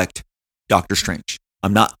do reflect Doctor Strange.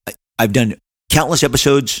 I've done countless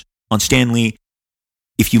episodes on Stan Lee.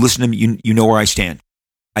 If you listen to me, you know where I stand.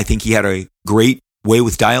 I think he had a great way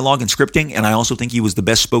with dialogue and scripting, and I also think he was the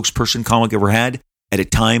best spokesperson comic ever had at a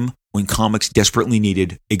time when comics desperately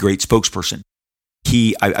needed a great spokesperson.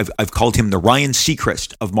 I've called him the Ryan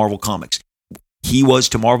Seacrest of Marvel Comics. He was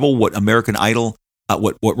to Marvel what American Idol,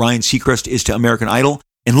 what Ryan Seacrest is to American Idol.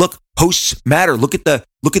 And look, hosts matter. Look at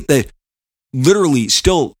the literally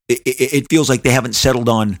still, it feels like they haven't settled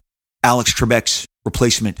on Alex Trebek's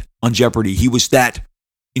replacement on Jeopardy. He was that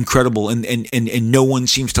incredible, and no one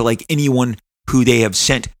seems to like anyone who they have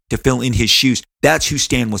sent to fill in his shoes. That's who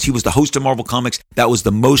Stan was. He was the host of Marvel Comics. That was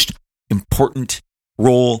the most important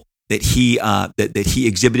role that he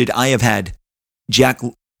exhibited. I have had Jack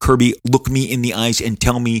Kirby look me in the eyes and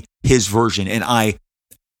tell me his version, and I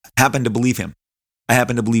happen to believe him. I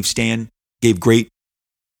happen to believe Stan gave great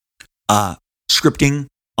scripting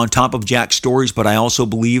on top of Jack's stories, but I also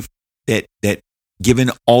believe that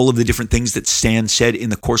given all of the different things that Stan said in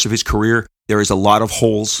the course of his career, there is a lot of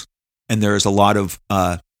holes and there is a lot of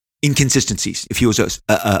inconsistencies. If he was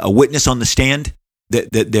a witness on the stand,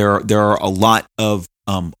 that there are a lot of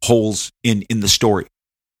holes in the story.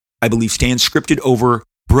 I believe Stan scripted over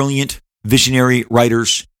brilliant, visionary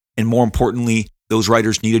writers, and more importantly, those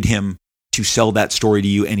writers needed him to sell that story to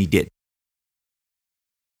you, and he did.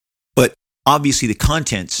 But obviously, the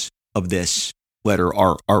contents of this letter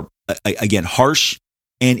are again harsh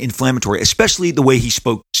and inflammatory, especially the way he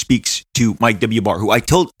speaks to Mike W. Barr, who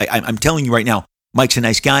I'm telling you right now, Mike's a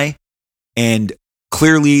nice guy, and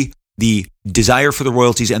clearly the desire for the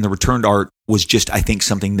royalties and the returned art was just, I think,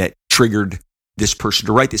 something that triggered this person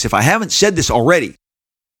to write this. If I haven't said this already,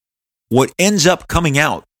 what ends up coming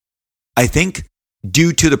out, I think,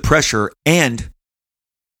 due to the pressure and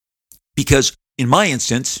because in my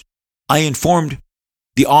instance, I informed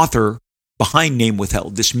the author behind Name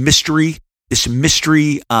Withheld, this mystery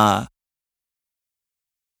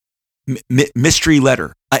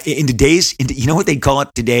letter. In today's, you know what they'd call it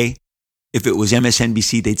today? If it was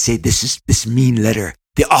MSNBC, they'd say, this mean letter.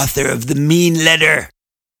 The author of the mean letter.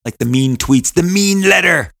 Like the mean tweets, the mean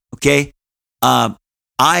letter. Okay? I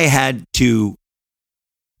had to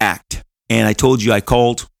act. And I told you I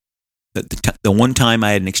called, the one time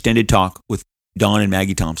I had an extended talk with Don and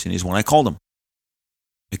Maggie Thompson is when I called them.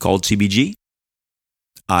 I called CBG.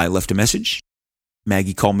 I left a message.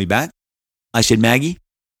 Maggie called me back. I said, Maggie,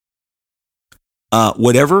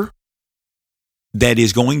 whatever that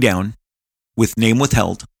is going down with Name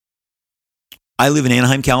Withheld, I live in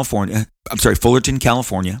Anaheim, California. Fullerton,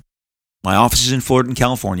 California. My office is in Fullerton,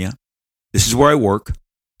 California. This is where I work.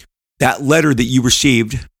 That letter that you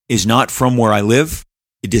received is not from where I live.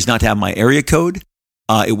 It does not have my area code.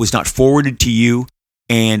 It was not forwarded to you.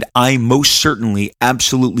 And I most certainly,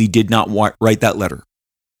 absolutely did not write that letter.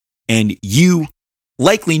 And you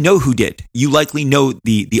likely know who did. You likely know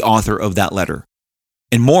the author of that letter.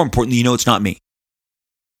 And more importantly, you know it's not me.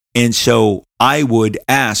 And so I would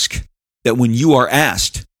ask that when you are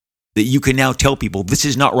asked, that you can now tell people this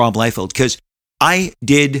is not Rob Liefeld, because I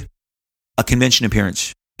did a convention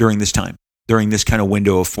appearance during this time, during this kind of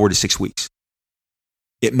window of 4 to 6 weeks.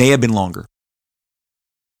 It may have been longer.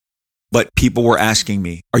 But people were asking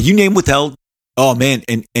me, are you Name Withheld? Oh man,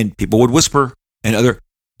 and people would whisper and other,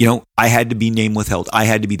 I had to be Name Withheld. I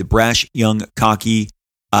had to be the brash, young, cocky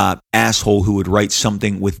asshole who would write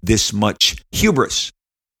something with this much hubris.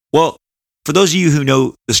 Well, for those of you who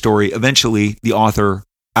know the story, eventually the author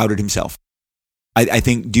outed himself. I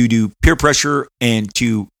think due to peer pressure and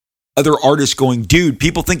to other artists going, dude,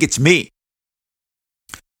 people think it's me.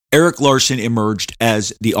 Eric Larson emerged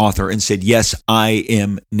as the author and said, yes, I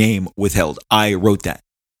am Name Withheld. I wrote that.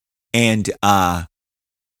 And I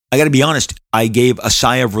got to be honest, I gave a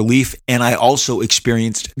sigh of relief, and I also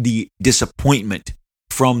experienced the disappointment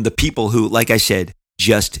from the people who, like I said,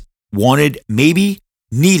 just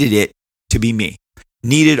needed it to be me.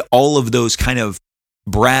 Needed all of those kind of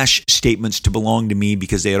brash statements to belong to me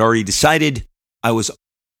because they had already decided I was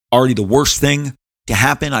already the worst thing to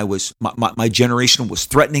happen. My generation was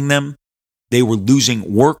threatening them. They were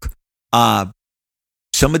losing work. Some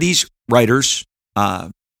of these writers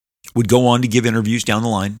would go on to give interviews down the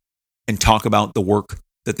line and talk about the work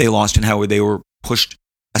that they lost and how they were pushed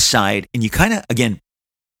aside. And you kind of, again,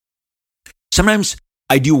 sometimes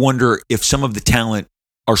I do wonder if some of the talent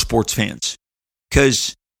are sports fans,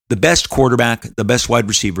 because the best quarterback, the best wide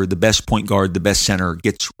receiver, the best point guard, the best center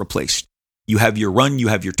gets replaced. You have your run, you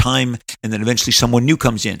have your time, and then eventually someone new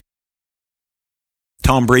comes in.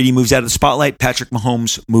 Tom Brady moves out of the spotlight. Patrick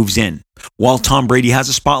Mahomes moves in. While Tom Brady has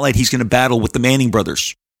a spotlight, he's going to battle with the Manning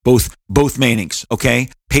brothers, both Mannings, okay?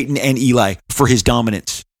 Peyton and Eli for his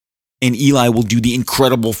dominance. And Eli will do the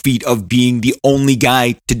incredible feat of being the only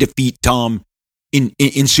guy to defeat Tom in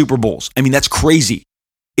Super Bowls. I mean, that's crazy.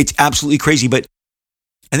 It's absolutely crazy. But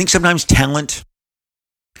I think sometimes talent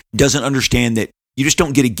doesn't understand that you just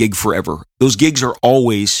don't get a gig forever. Those gigs are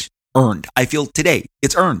always earned. I feel today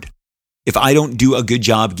it's earned. If I don't do a good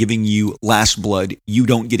job giving you last blood, you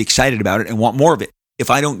don't get excited about it and want more of it. If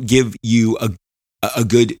I don't give you a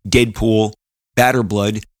good Deadpool batter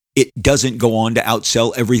blood, it doesn't go on to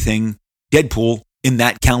outsell everything Deadpool in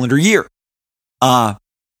that calendar year.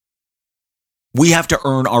 We have to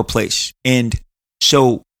earn our place. And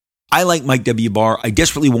so I like Mike W. Barr. I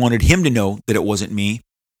desperately wanted him to know that it wasn't me.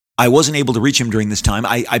 I wasn't able to reach him during this time.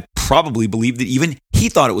 I probably believe that even he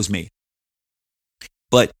thought it was me.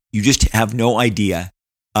 But you just have no idea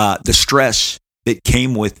the stress that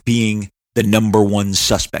came with being the number one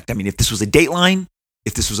suspect. I mean, if this was a Dateline,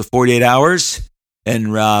 if this was a 48 Hours,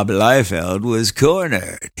 and Rob Liefeld was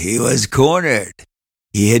cornered. He was cornered.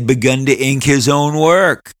 He had begun to ink his own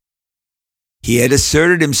work. He had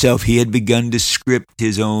asserted himself. He had begun to script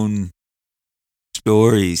his own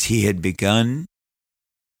stories. He had begun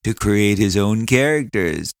to create his own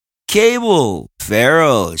characters. Cable,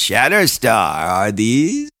 Farrell, Shatterstar, are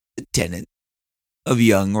these the tenets of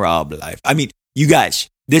young Rob life? I mean, you guys,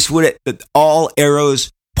 this would all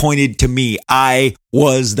arrows pointed to me. I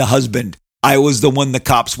was the husband. I was the one the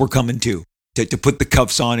cops were coming to put the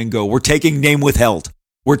cuffs on and go, we're taking Name Withheld.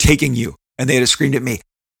 We're taking you. And they had screamed at me,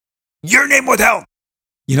 your name withheld.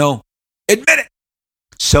 Admit it.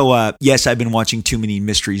 So, yes, I've been watching too many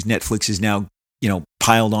mysteries. Netflix is now,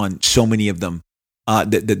 piled on so many of them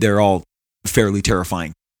that they're all fairly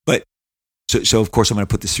terrifying. But so of course, I'm going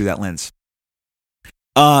to put this through that lens.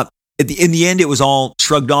 In the end, it was all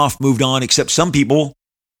shrugged off, moved on, except some people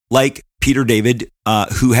like Peter David,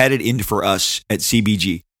 who had it in for us at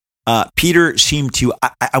CBG. Peter seemed to,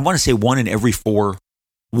 I want to say one in every four,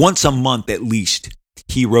 once a month at least,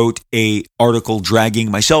 he wrote a article dragging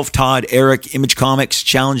myself, Todd, Eric, Image Comics,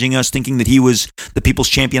 challenging us, thinking that he was the people's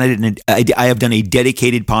champion. I have done a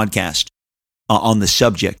dedicated podcast on the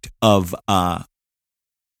subject of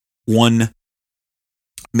one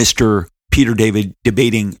Mr. Peter David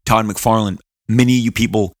debating Todd McFarlane. Many of you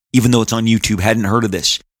people, even though it's on YouTube, hadn't heard of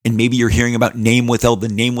this. And maybe you're hearing about Name Withheld, the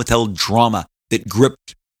Name Withheld drama that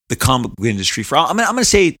gripped the comic book industry for, I'm going to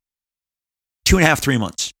say 2.5, 3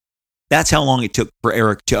 months. That's how long it took for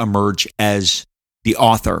Eric to emerge as the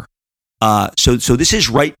author. So this is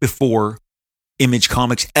right before Image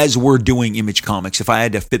Comics, as we're doing Image Comics, if I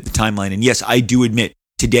had to fit the timeline. And yes, I do admit,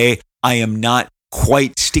 today I am not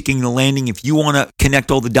quite sticking the landing if you want to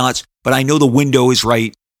connect all the dots, but I know the window is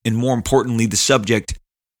right. And more importantly, the subject,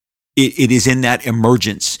 it is in that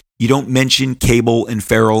emergence. You don't mention Cable and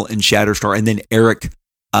Farrell and Shatterstar, and then Eric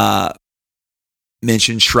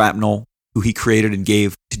mentioned Shrapnel, who he created and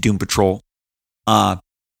gave to Doom Patrol. And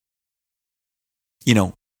you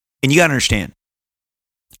got to understand,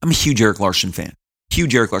 I'm a huge Eric Larson fan.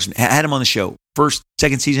 Huge Eric Larson. Had him on the show. First,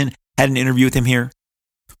 second season, had an interview with him here.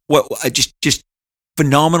 Just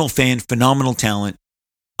phenomenal fan, phenomenal talent.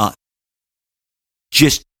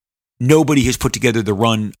 Just nobody has put together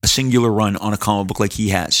a singular run on a comic book like he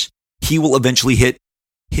has. He will eventually hit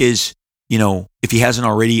his, if he hasn't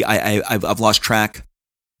already, I've lost track.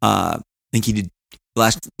 I think he did,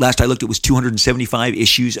 last I looked, it was 275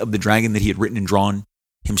 issues of The Dragon that he had written and drawn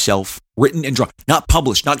himself. Written and drawn, not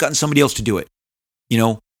published, not gotten somebody else to do it.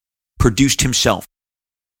 Produced himself.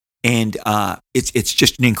 And it's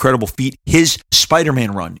just an incredible feat. His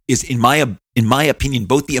Spider-Man run is, in my opinion,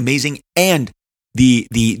 both the Amazing and the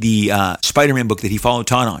Spider-Man book that he followed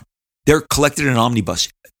Todd on. They're collected in an omnibus.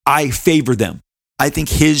 I favor them. I think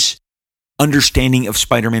his understanding of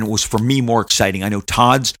Spider-Man was, for me, more exciting. I know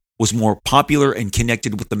Todd's was more popular and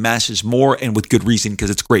connected with the masses more, and with good reason,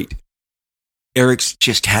 because it's great. Eric's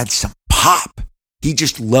just had some pop. He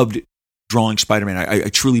just loved drawing Spider-Man. I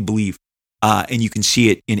truly believe, and you can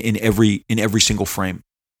see it in every single frame.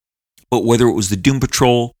 But whether it was the Doom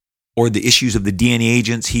Patrol or the issues of the DNA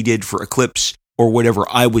agents he did for Eclipse or whatever,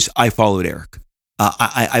 I followed Eric.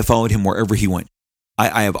 I followed him wherever he went.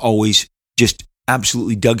 I have always just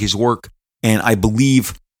absolutely dug his work, and I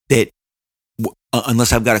believe that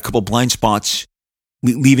unless I've got a couple blind spots,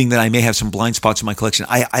 leaving that I may have some blind spots in my collection,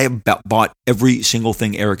 I have bought every single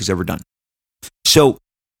thing Eric has ever done. So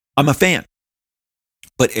I'm a fan.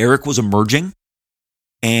 But Eric was emerging,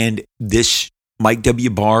 and this Mike W.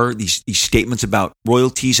 Barr, these statements about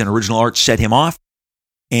royalties and original art set him off,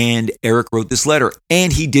 and Eric wrote this letter,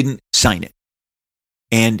 and he didn't sign it.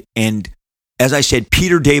 And as I said,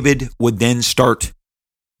 Peter David would then start.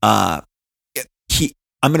 I'm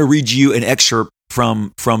going to read you an excerpt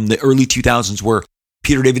from the early 2000s where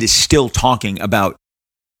Peter David is still talking about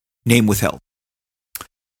Name Withheld.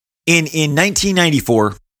 In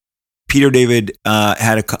 1994, Peter David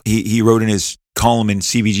he wrote in his column in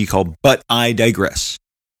CBG called "But I Digress."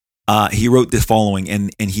 He wrote the following,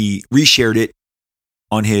 and he reshared it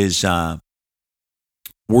on his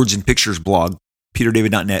Words and Pictures blog,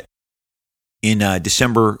 peterdavid.net, in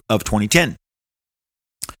December of 2010.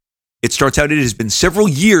 It starts out, "It has been several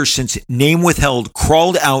years since Name Withheld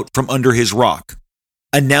crawled out from under his rock,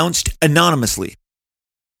 announced anonymously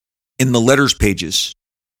in the letters pages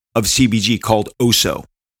of CBG called OSO,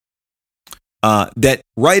 that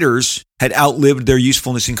writers had outlived their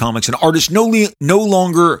usefulness in comics and artists no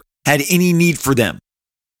longer had any need for them.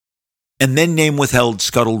 And then Name Withheld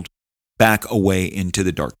scuttled back away into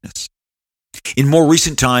the darkness. In more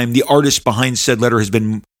recent time, the artist behind said letter has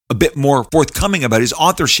been a bit more forthcoming about his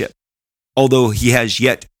authorship, although he has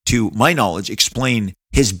yet, to my knowledge, explain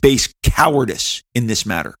his base cowardice in this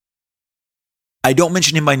matter. I don't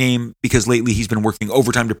mention him by name because lately he's been working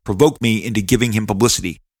overtime to provoke me into giving him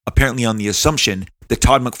publicity, apparently on the assumption that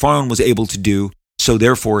Todd McFarlane was able to do, so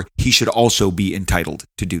therefore he should also be entitled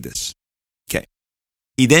to do this. Okay.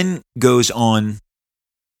 He then goes on,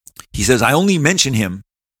 he says, I only mention him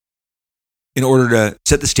in order to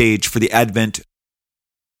set the stage for the advent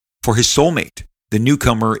for his soulmate. The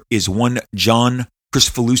newcomer is one John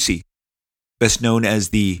Kricfalusi, best known as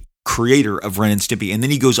the creator of Ren and Stimpy. And then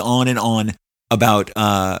he goes on and on about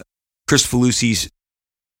Kricfalusi's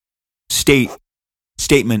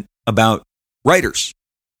statement about writers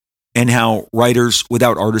and how writers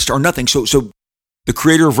without artists are nothing. So the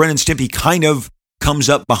creator of Ren and Stimpy kind of comes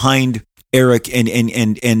up behind Eric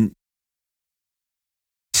and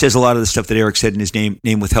says a lot of the stuff that Eric said in his Name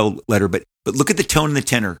Withheld letter. But look at the tone and the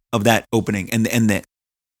tenor of that opening and the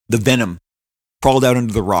venom crawled out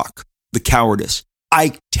under the rock, the cowardice.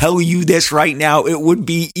 I tell you this right now, it would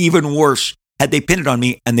be even worse had they pinned it on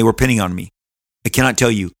me, and they were pinning on me. I cannot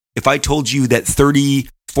tell you. If I told you that 30,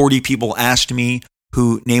 40 people asked me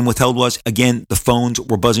who Name Withheld was, again, the phones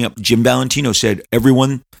were buzzing up. Jim Valentino said,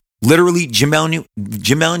 everyone, literally, Jim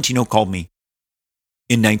Valentino called me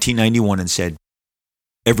in 1991 and said,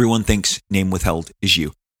 everyone thinks Name Withheld is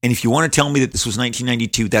you. And if you want to tell me that this was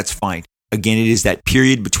 1992, that's fine. Again, it is that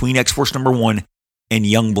period between X-Force number 1 and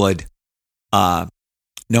Youngblood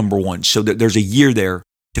number 1. So there's a year there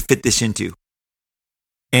to fit this into.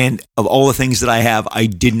 And of all the things that I have, I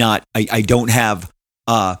don't have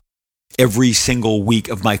every single week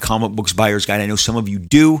of my comic books buyer's guide. I know some of you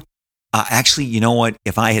do. Actually, you know what?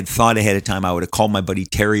 If I had thought ahead of time, I would have called my buddy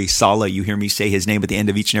Terry Sala. You hear me say his name at the end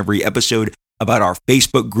of each and every episode about our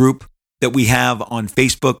Facebook group that we have on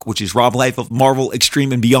Facebook, which is Rob Life of Marvel,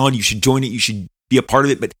 Extreme, and Beyond. You should join it. You should be a part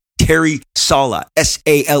of it. But Terry Sala,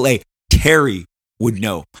 S-A-L-A, Terry would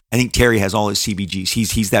know. I think Terry has all his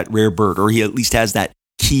CBGs. He's that rare bird, or he at least has that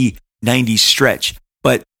key 90s stretch.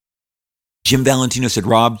 But Jim Valentino said,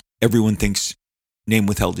 Rob, everyone thinks Name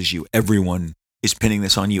Withheld is you. Everyone is pinning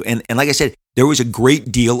this on you. And like I said, there was a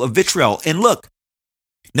great deal of vitriol. And look,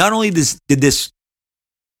 not only did this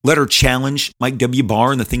letter challenge Mike W.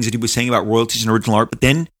 Barr and the things that he was saying about royalties and original art, but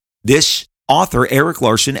then this author, Eric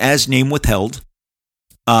Larson, as Name Withheld,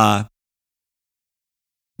 went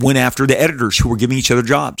after the editors who were giving each other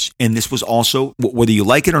jobs. And this was also, whether you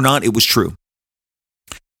like it or not, it was true.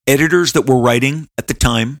 Editors that were writing at the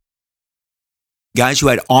time, guys who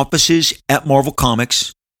had offices at Marvel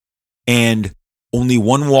Comics, and only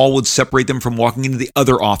one wall would separate them from walking into the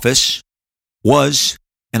other office, was,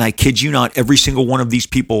 and I kid you not, every single one of these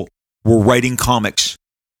people were writing comics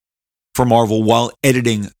for Marvel while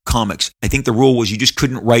editing comics. I think the rule was you just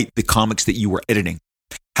couldn't write the comics that you were editing.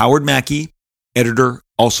 Howard Mackey, editor,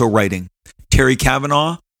 also writing. Terry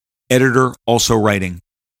Cavanaugh, editor, also writing.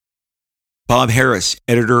 Bob Harris,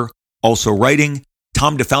 editor, also writing.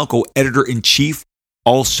 Tom DeFalco, editor-in-chief,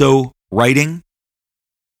 also writing.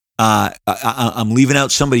 I'm leaving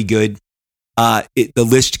out somebody good. The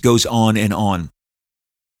list goes on and on.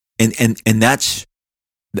 And that's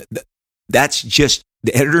just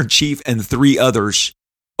the editor-in-chief and 3 others.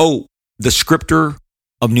 Oh, the scripter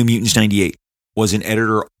of New Mutants 98 was an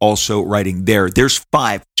editor also writing there. There's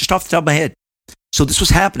 5, just off the top of my head. So this was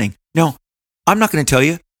happening. Now, I'm not going to tell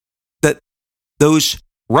you that those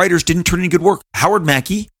writers didn't turn in good work. Howard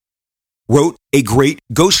Mackey wrote a great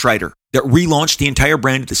ghostwriter that relaunched the entire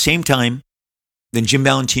brand at the same time. Then Jim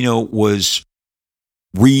Valentino was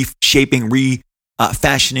reshaping,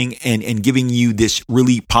 fashioning, and giving you this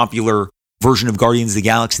really popular version of Guardians of the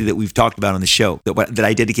Galaxy that we've talked about on the show, that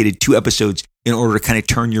I dedicated 2 episodes in order to kind of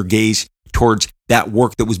turn your gaze towards that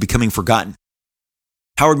work that was becoming forgotten.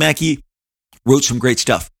 Howard Mackey wrote some great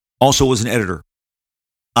stuff. Also was an editor.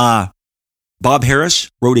 Bob Harris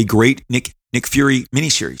wrote a great Nick Fury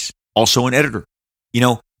miniseries. Also an editor. You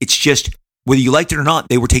know, it's just, whether you liked it or not,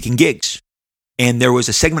 they were taking gigs. And there was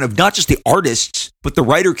a segment of not just the artists, but the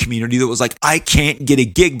writer community that was like, I can't get a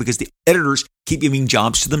gig because the editors keep giving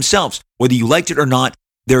jobs to themselves. Whether you liked it or not,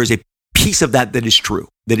 there is a piece of that is true.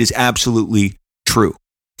 That is absolutely true.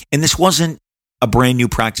 And this wasn't a brand new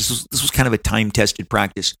practice. This was kind of a time-tested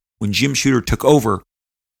practice. When Jim Shooter took over,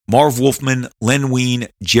 Marv Wolfman, Len Wein,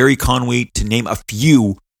 Jerry Conway, to name a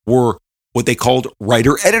few, were what they called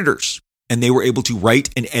writer-editors. And they were able to write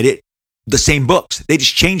and edit the same books. They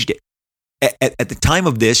just changed it. At the time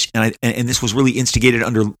of this, and this was really instigated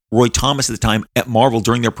under Roy Thomas at the time at Marvel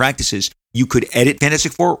during their practices, you could edit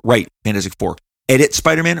Fantastic Four, write Fantastic Four. Edit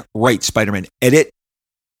Spider-Man, write Spider-Man. Edit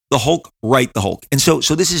the Hulk, write the Hulk. And so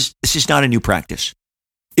this is not a new practice.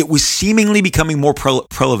 It was seemingly becoming more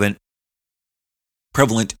prevalent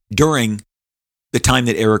during the time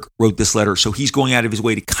that Eric wrote this letter. So he's going out of his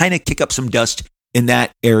way to kind of kick up some dust in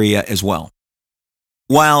that area as well.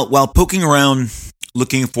 While poking around,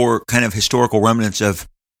 looking for kind of historical remnants of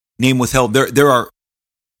Name Withheld, there are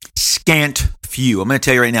scant few. I'm going to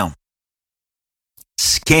tell you right now,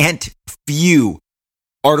 scant few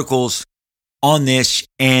articles on this,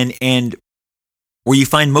 and where you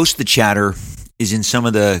find most of the chatter is in some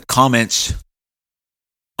of the comments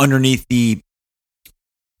underneath the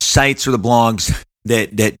sites or the blogs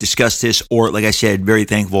that discuss this, or like I said, very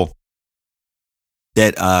thankful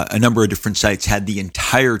that a number of different sites had the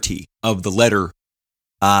entirety of the letter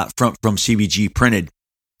from CBG printed.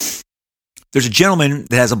 There's a gentleman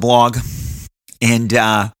that has a blog, and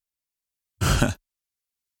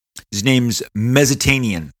his name's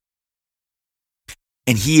Mesitanian,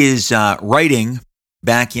 and he is writing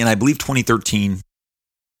back in, I believe, 2013,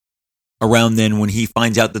 around then, when he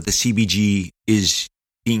finds out that the CBG is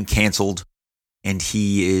being canceled, and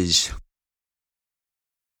he is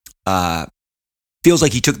feels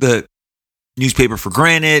like he took the newspaper for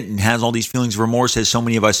granted and has all these feelings of remorse, as so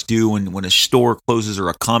many of us do when a store closes or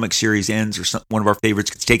a comic series ends or one of our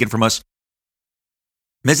favorites gets taken from us.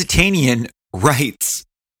 Mesitanian writes,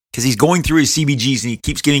 because he's going through his CBGs and he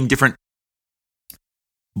keeps getting different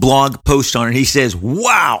blog posts on it. He says,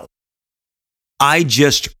 "Wow, I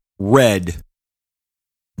just read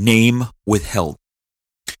Name Withheld.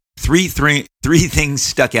 Three things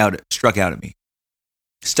struck out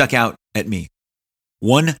at me.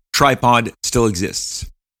 One, tripod still exists."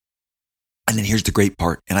 And then here's the great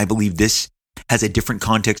part, and I believe this has a different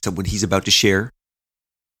context of what he's about to share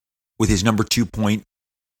with his number 2 point.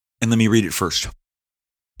 And let me read it first.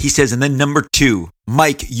 He says, and then number 2,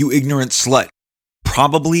 Mike, you ignorant slut,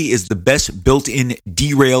 probably is the best built-in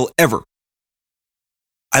derail ever.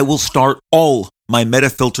 I will start all my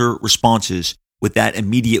metafilter responses with that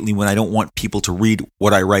immediately when I don't want people to read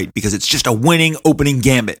what I write, because it's just a winning opening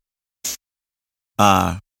gambit.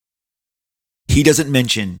 He doesn't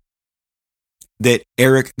mention that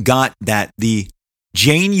Eric got that the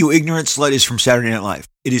Jane, you ignorant slut is from Saturday Night Live.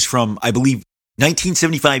 It is from, I believe,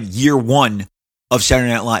 1975, year 1 of Saturday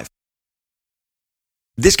Night Live.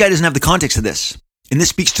 This guy doesn't have the context of this. And this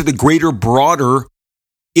speaks to the greater, broader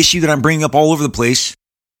issue that I'm bringing up all over the place,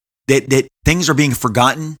 that things are being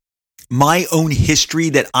forgotten. My own history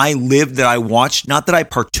that I lived, that I watched, not that I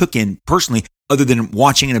partook in personally, other than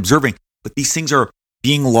watching and observing, but these things are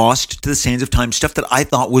being lost to the sands of time, stuff that I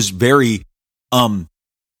thought was very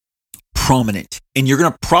prominent. And you're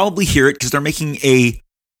going to probably hear it because they're making a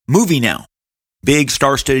movie now. Big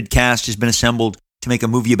star-studded cast has been assembled to make a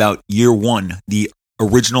movie about year 1, the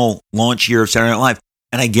original launch year of Saturday Night Live.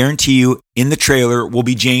 And I guarantee you, in the trailer will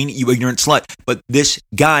be Jane, you ignorant slut. But this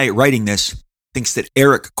guy writing this thinks that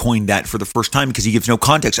Eric coined that for the first time because he gives no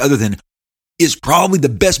context other than, is probably the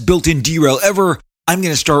best built-in derail ever. I'm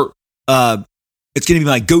going to start, it's going to be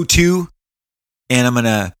my go-to, and I'm going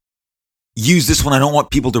to use this one. I don't want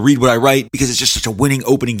people to read what I write because it's just such a winning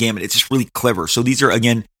opening gambit. It's just really clever. So these are,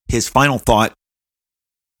 again, his final thought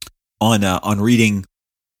on reading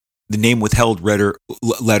the Name Withheld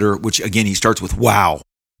letter, which, again, he starts with, wow,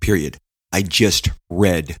 period. I just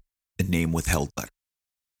read the Name Withheld letter,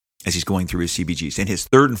 as he's going through his CBGs. And his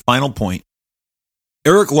third and final point,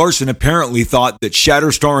 Eric Larson apparently thought that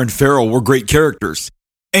Shatterstar and Farrell were great characters.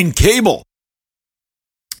 And Cable.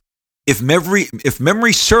 If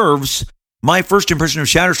memory serves, my first impression of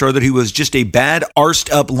Shatterstar that he was just a bad,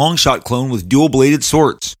 arsed-up longshot clone with dual-bladed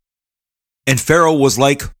swords. And Farrell was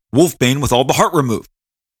like Wolfbane with all the heart removed.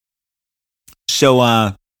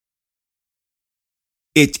 So,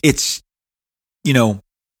 it's, you know,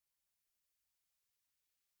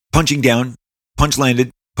 punching down, punch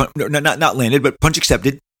landed, not landed, but punch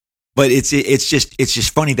accepted. But it's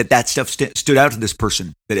just funny that stuff stood out to this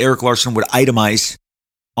person, that Eric Larson would itemize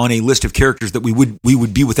on a list of characters that we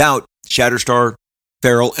would be without Shatterstar,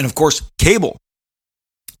 Farrell, and of course Cable.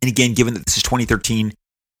 And again, given that this is 2013,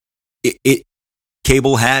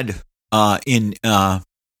 Cable had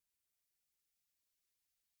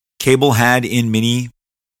in many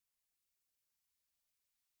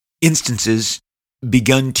instances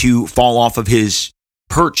begun to fall off of his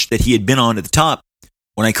perch that he had been on at the top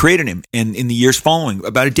when I created him. And in the years following,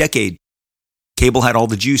 about a decade, Cable had all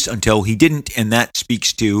the juice until he didn't. And that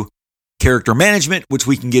speaks to character management, which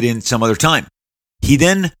we can get in some other time. He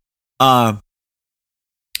then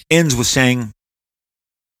ends with saying,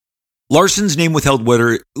 Larson's Name Withheld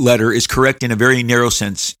letter is correct in a very narrow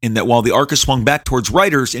sense, in that while the arc has swung back towards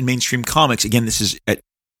writers in mainstream comics, again, this is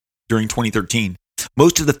during 2013,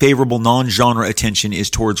 most of the favorable non-genre attention is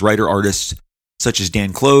towards writer-artists such as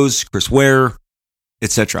Dan Close, Chris Ware,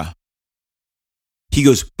 etc. he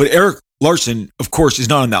goes, but Eric Larson, of course, is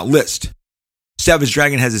not on that list. Savage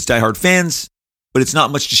Dragon has its diehard fans, but it's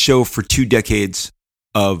not much to show for 2 decades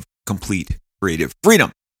of complete creative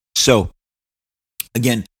freedom. So,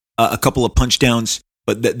 again, a couple of punch downs,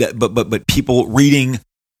 but people reading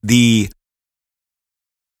the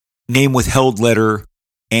Name Withheld letter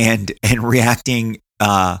and reacting,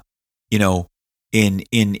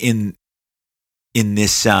 in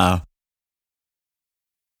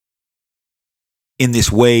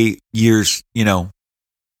this way years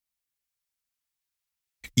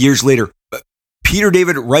later. Peter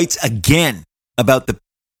David writes again about the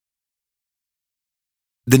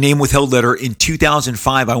Name Withheld letter in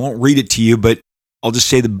 2005. I won't read it to you, but I'll just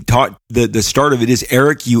say the start of it is,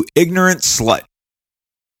 Eric, you ignorant slut.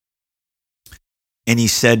 And he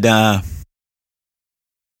said,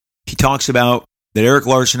 he talks about that Eric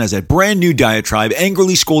Larson has a brand new diatribe,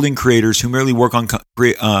 angrily scolding creators who merely work on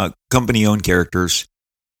company-owned characters.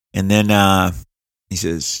 And then he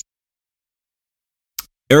says,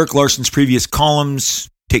 Eric Larson's previous columns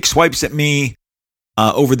take swipes at me.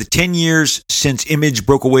 Over the 10 years since Image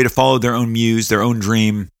broke away to follow their own muse, their own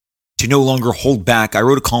dream, to no longer hold back, I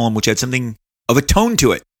wrote a column which had something of a tone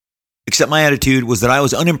to it. Except my attitude was that I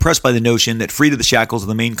was unimpressed by the notion that, free to the shackles of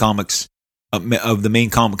the main comics of the main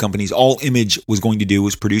comic companies, all Image was going to do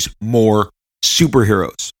was produce more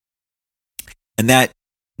superheroes. And that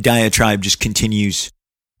diatribe just continues.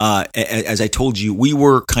 As I told you, we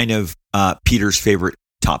were kind of Peter's favorite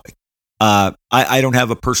topic. I don't have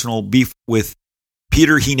a personal beef with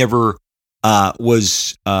Peter. He never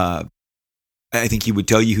was, I think he would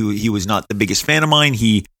tell you he was not the biggest fan of mine.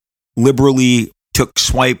 He liberally took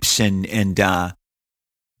swipes and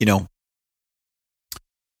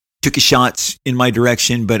took his shots in my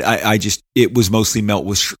direction, but I just, it was mostly met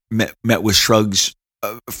with shrugs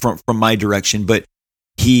from my direction. But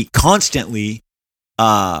he constantly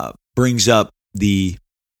brings up the,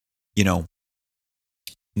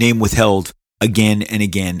 Name Withheld again and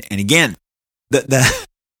again and again.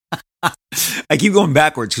 I keep going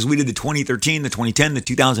backwards because we did the 2013, the 2010, the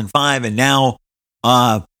 2005, and now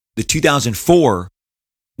the 2004,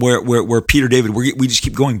 where Peter David, we just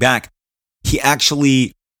keep going back. He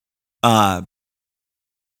actually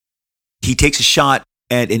he takes a shot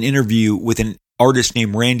at an interview with an artist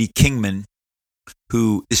named Randy Kingman,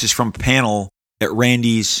 who, this is from a panel at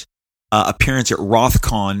Randy's appearance at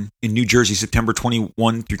RothCon in New Jersey, September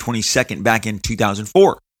 21 through 22nd, back in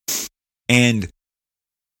 2004. And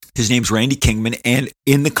his name's Randy Kingman. And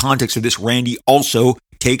in the context of this, Randy also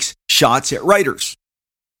takes shots at writers.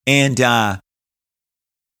 And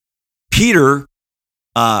Peter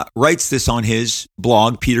writes this on his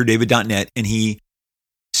blog, peterdavid.net, and he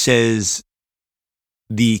says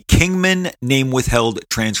the Kingman Name Withheld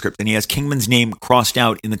transcript. And he has Kingman's name crossed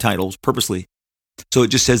out in the titles purposely. So it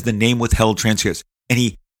just says the Name Withheld transcripts. And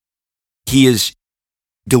he is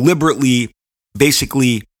deliberately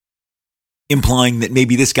basically implying that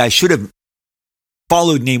maybe this guy should have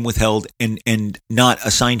followed Name Withheld and not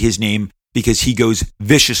assigned his name, because he goes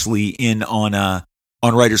viciously in on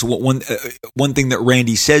writers. One thing that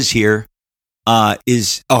Randy says here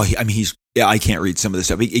is, I can't read some of this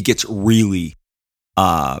stuff. It gets really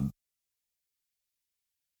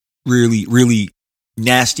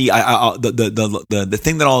nasty. The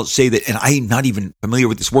thing that I'll say, that, and I'm not even familiar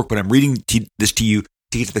with this work, but I'm reading this to you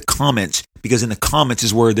to get to the comments, because in the comments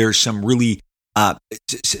is where there's some really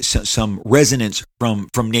some resonance from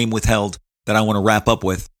Name Withheld that I want to wrap up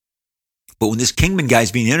with. But when this Kingman guy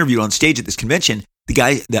is being interviewed on stage at this convention,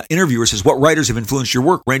 the interviewer says, "What writers have influenced your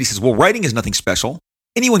work?" Randy says, "Well, writing is nothing special.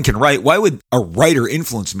 Anyone can write. Why would a writer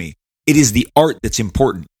influence me? It is the art that's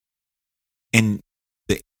important." And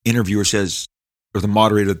the interviewer says, or the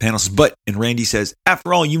moderator of the panel says, and Randy says,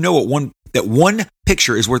 "After all, you know that one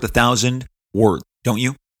picture is worth 1,000 words, don't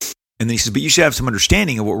you?" And then he says, "But you should have some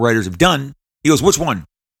understanding of what writers have done." He goes, "Which one?"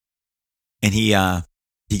 And he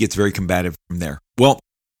gets very combative from there. Well,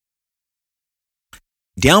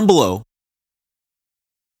 down below,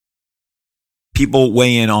 people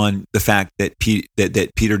weigh in on the fact that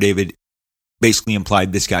that Peter David basically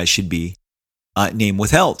implied this guy should be Name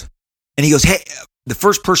Withheld. And he goes, "Hey," the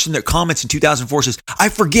first person that comments in 2004 says, "I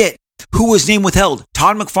forget who was Name Withheld,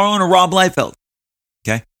 Todd McFarlane or Rob Liefeld."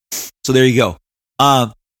 Okay, so there you go.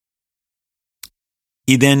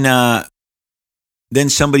 He then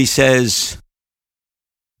somebody says,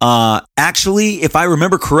 "Actually, if I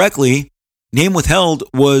remember correctly, Name Withheld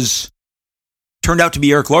turned out to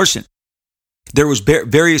be Eric Larson. There was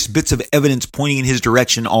various bits of evidence pointing in his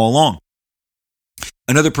direction all along."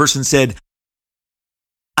 Another person said,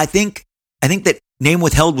 I think that Name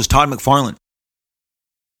Withheld was Todd McFarlane.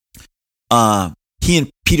 he and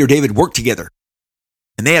Peter David worked together,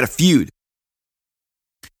 and they had a feud.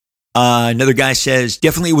 Another guy says,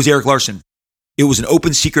 definitely it was Erik Larson. It was an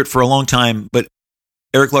open secret for a long time, but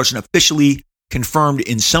Erik Larson officially confirmed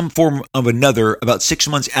in some form of another about 6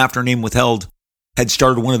 months after Name Withheld had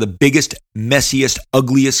started one of the biggest, messiest,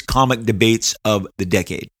 ugliest comic debates of the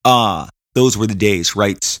decade. Those were the days,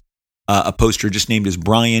 writes a poster just named as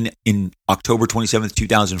Brian in October 27th,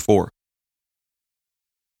 2004.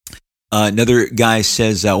 Another guy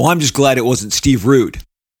says, well, I'm just glad it wasn't Steve Rude.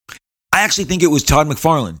 I actually think it was Todd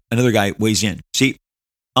McFarlane. Another guy weighs in. See?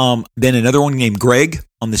 Then another one named Greg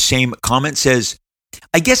on the same comment says,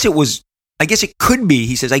 I guess it could be,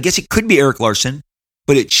 he says, I guess it could be Erik Larson,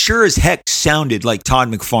 but it sure as heck sounded like Todd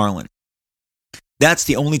McFarlane. That's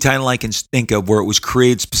the only title I can think of where it was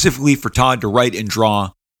created specifically for Todd to write and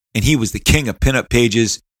draw, and he was the king of pinup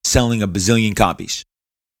pages, selling a bazillion copies.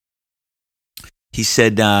 He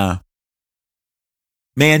said, man,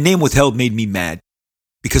 Name Withheld made me mad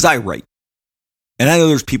because I write. And I know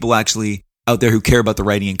there's people actually out there who care about the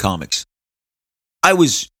writing in comics. It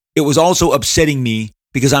was also upsetting me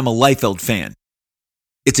because I'm a Liefeld fan.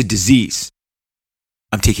 It's a disease.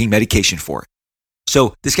 I'm taking medication for it.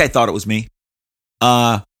 So this guy thought it was me.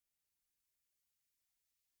 Another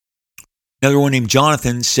one named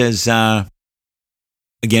Jonathan says,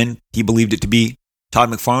 again, he believed it to be Todd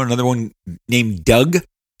McFarlane. Another one named Doug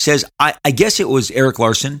says, I guess it was Erik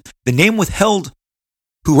Larson. The Name Withheld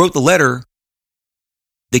who wrote the letter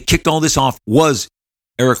that kicked all this off was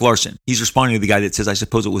Erik Larson. He's responding to the guy that says, I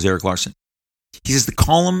suppose it was Erik Larson. He says the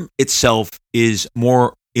column itself is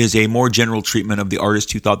a more general treatment of the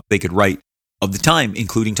artists who thought they could write of the time,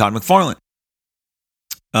 including Todd McFarlane.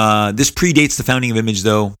 This predates the founding of Image,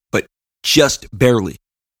 though, but just barely.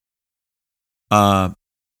 Liefeld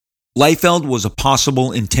was a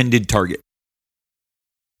possible intended target.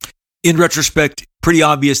 In retrospect, pretty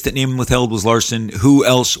obvious that Name Withheld was Larson. Who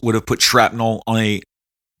else would have put shrapnel on a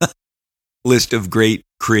list of great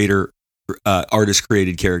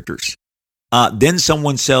artist-created characters? Then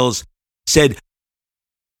someone said,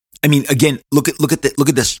 I mean, again, look at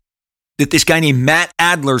this. That this guy named Matt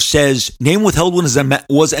Adler says Name Withheld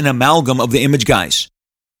was an amalgam of the Image guys.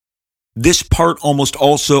 This part almost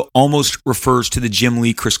refers to the Jim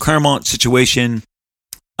Lee, Chris Claremont situation,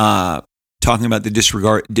 talking about the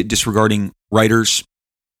disregarding writers.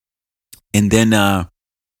 And then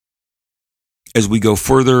as we go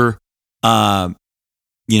further, did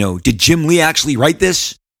Jim Lee actually write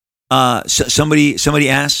this? Somebody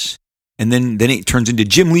asks, and then it turns into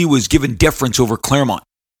Jim Lee was given deference over Claremont.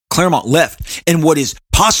 Claremont left, and what is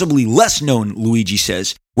possibly less known, Luigi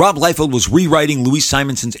says, Rob Liefeld was rewriting Louise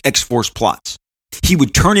Simonson's X-Force plots. He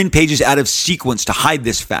would turn in pages out of sequence to hide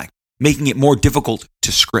this fact, making it more difficult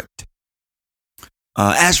to script.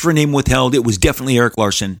 As for Name Withheld, it was definitely Erik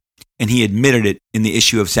Larson, and he admitted it in the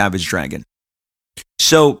issue of Savage Dragon.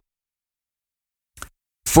 So,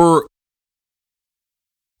 for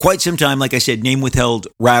quite some time, like I said, Name Withheld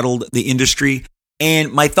rattled the industry,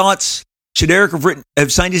 and my thoughts, should Erik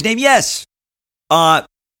have signed his name? Yes. But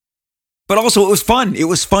also it was fun. It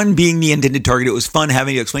was fun being the intended target. It was fun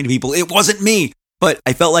having to explain to people, it wasn't me. But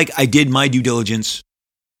I felt like I did my due diligence,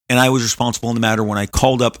 and I was responsible in the matter. When I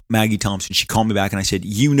called up Maggie Thompson, she called me back and I said,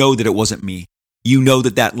 you know that it wasn't me. You know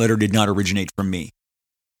that letter did not originate from me.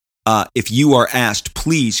 If you are asked,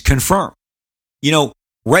 please confirm.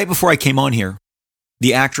 Right before I came on here,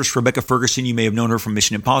 the actress Rebecca Ferguson, you may have known her from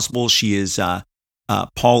Mission Impossible. She is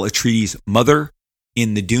Paul Atreides' mother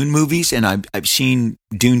in the Dune movies, and I've seen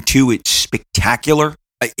Dune 2. It's spectacular.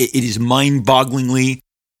 It is mind-bogglingly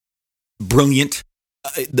brilliant.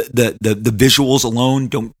 The visuals alone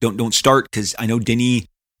don't start, because I know Denis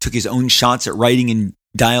took his own shots at writing and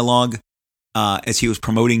dialogue as he was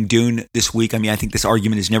promoting Dune this week. I mean, I think this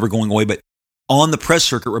argument is never going away, but on the press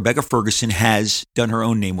circuit, Rebecca Ferguson has done her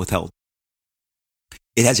own Name Withheld.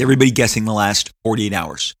 It has everybody guessing the last 48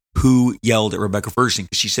 hours who yelled at Rebecca Ferguson,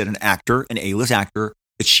 because she said an A-list actor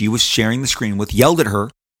that she was sharing the screen with, yelled at her,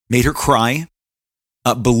 made her cry,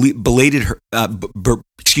 berated her to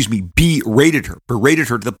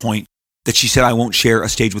the point that she said, I won't share a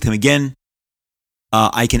stage with him again.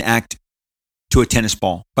 I can act to a tennis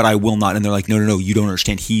ball, but I will not. And they're like, no, you don't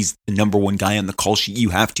understand. He's the number one guy on the call sheet. You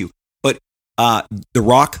have to. But The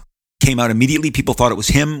Rock came out immediately. People thought it was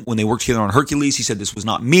him when they worked together on Hercules. He said, this was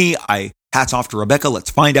not me. Hats off to Rebecca. Let's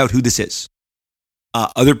find out who this is.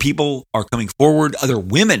 Other people are coming forward. Other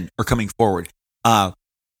women are coming forward. And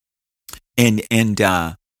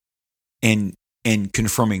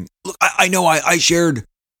confirming. Look, I know I shared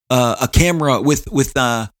a camera with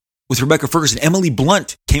Rebecca Ferguson. Emily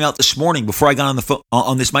Blunt came out this morning before I got on the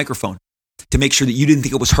on this microphone. to make sure that you didn't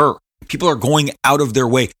think it was her. People are going out of their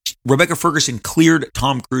way. Rebecca Ferguson cleared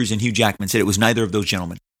Tom Cruise and Hugh Jackman, said it was neither of those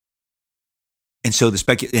gentlemen. And so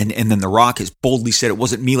and then The Rock has boldly said it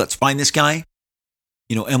wasn't me. Let's find this guy.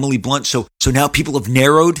 Emily Blunt. So now people have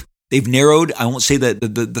narrowed. They've narrowed. I won't say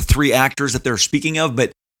the three actors that they're speaking of,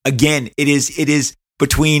 but again, it is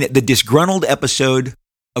between the disgruntled episode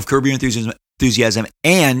of Curb Your Enthusiasm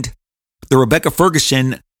and the Rebecca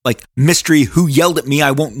Ferguson mystery. Who yelled at me?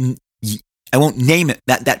 I won't name it.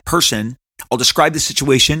 That person. I'll describe the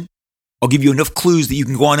situation. I'll give you enough clues that you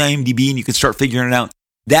can go on IMDb and you can start figuring it out.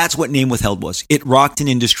 That's what Name Withheld was. It rocked an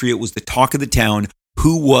industry. It was the talk of the town.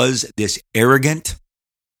 Who was this arrogant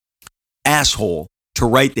asshole to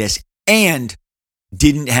write this and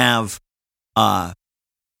didn't have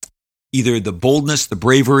either the boldness, the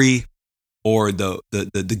bravery, or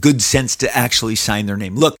the good sense to actually sign their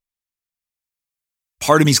name? Look,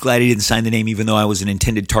 part of me is glad he didn't sign the name, even though I was an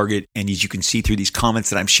intended target. And as you can see through these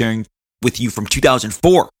comments that I'm sharing with you from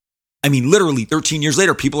 2004, I mean, literally 13 years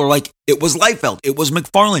later, people are like, it was Liefeld, it was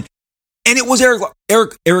McFarlane, and it was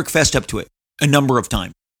Eric. Eric fessed up to it a number of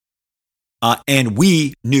times. And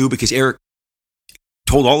we knew because Eric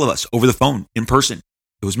told all of us over the phone, in person,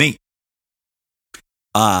 it was me.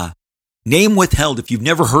 Name Withheld, if you've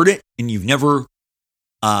never heard it and you've never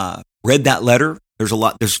read that letter, there's a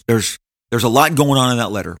lot going on in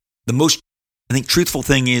that letter. The most, I think, truthful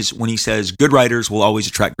thing is when he says good writers will always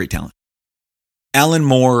attract great talent. Alan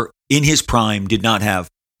Moore, in his prime, did not have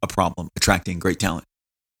a problem attracting great talent.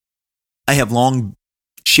 I have long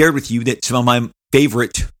shared with you that some of my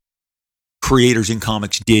favorite creators in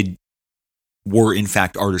comics were in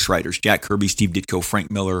fact artist writers. Jack Kirby, Steve Ditko,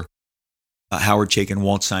 Frank Miller, Howard Chaykin,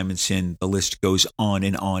 Walt Simonson. The list goes on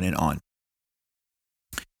and on and on.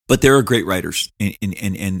 But there are great writers,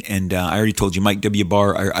 and I already told you, Mike W.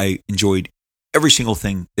 Barr. I enjoyed every single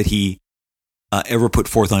thing that he ever put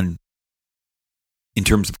forth on in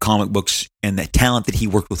terms of comic books, and the talent that he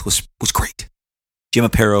worked with was great. Jim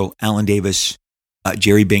Aparo, Alan Davis,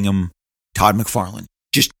 Jerry Bingham, Todd McFarlane,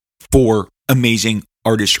 just four amazing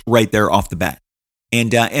artists right there off the bat.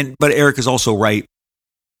 But Eric is also right.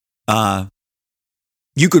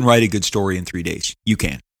 You can write a good story in 3 days. You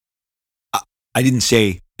can. I didn't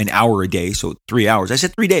say an hour a day, so 3 hours. I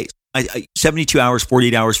said 3 days. 72 hours,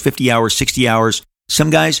 48 hours, 50 hours, 60 hours.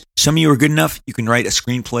 Some of you are good enough. You can write a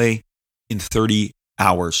screenplay in 30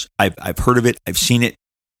 hours. I've heard of it. I've seen it.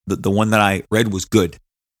 The one that I read was good.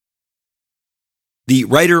 The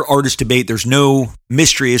writer-artist debate, there's no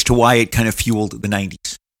mystery as to why it kind of fueled the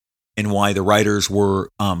 90s and why the writers were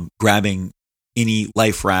grabbing any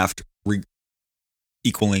life raft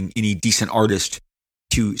equaling any decent artist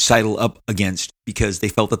to sidle up against because they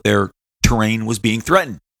felt that their terrain was being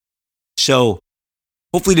threatened. So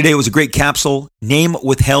hopefully today was a great capsule. Name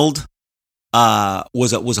Withheld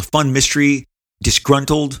was a fun mystery.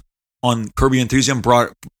 Disgruntled on Curb Your Enthusiasm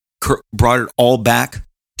brought it all back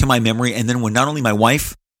to my memory. And then when not only my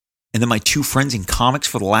wife and then my two friends in comics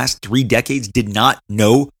for the last 3 decades did not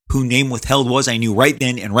know who Name Withheld was, I knew right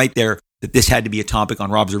then and right there that this had to be a topic on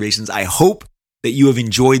Robservations. I hope that you have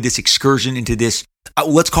enjoyed this excursion into this,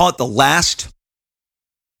 let's call it the last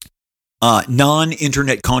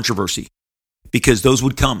non-internet controversy, because those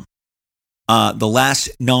would come. The last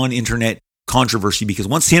non-internet controversy, because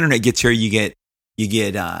once the internet gets here, you get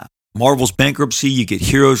Marvel's bankruptcy, you get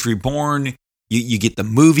Heroes Reborn, you get the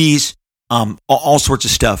movies, all sorts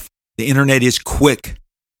of stuff. The internet is quick,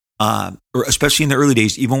 or especially in the early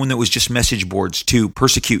days, even when there was just message boards, to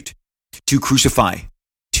persecute, to crucify,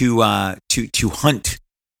 to hunt.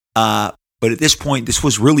 But at this point, this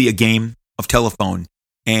was really a game of telephone,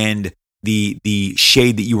 and the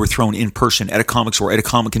shade that you were thrown in person at a comics or at a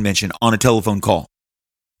comic convention on a telephone call.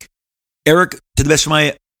 Eric, to the best of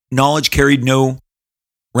my knowledge, carried no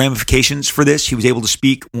ramifications for this. He was able to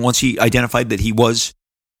speak once he identified that he was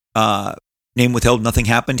Name Withheld. Nothing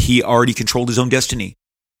happened. He already controlled his own destiny.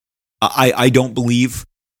 I don't believe.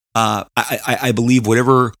 I believe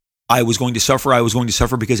whatever I was going to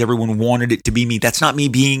suffer because everyone wanted it to be me. That's not me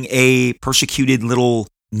being a persecuted little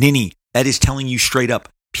ninny. That is telling you straight up,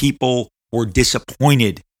 people were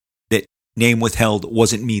disappointed that Name Withheld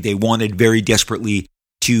wasn't me. They wanted very desperately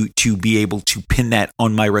to be able to pin that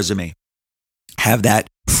on my resume, have that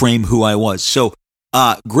frame who I was. So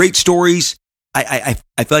great stories. I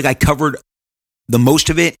feel like I covered the most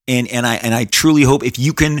of it, and I truly hope if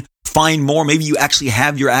you can find more, maybe you actually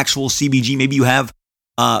have your actual CBG, maybe you have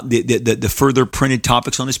the further printed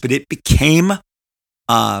topics on this, but it became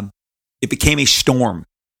a storm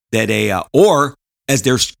that or as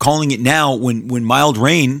they're calling it now, when mild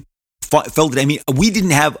rain fell. I mean, we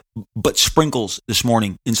didn't have but sprinkles this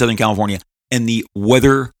morning in Southern California. and the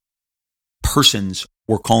weather persons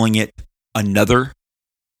were calling it another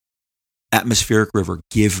atmospheric river.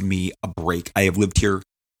 Give me a break. I have lived here.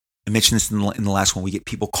 I mentioned this in the last one. We get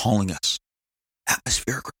people calling us.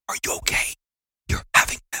 Atmospheric river. Are you okay? You're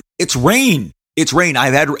having it's rain. It's rain.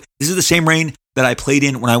 This is the same rain that I played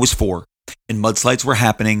in when I was 4, and mudslides were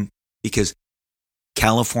happening because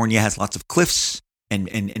California has lots of cliffs and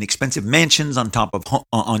expensive mansions on top of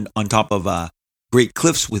great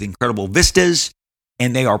cliffs with incredible vistas,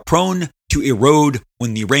 and they are prone to erode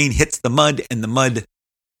when the rain hits the mud, and the mud,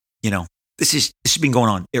 this has been going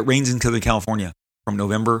on. It rains in Southern California from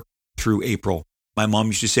November through April. My mom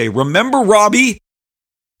used to say, "Remember, Robbie,"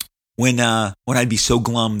 when I'd be so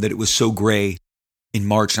glum that it was so gray in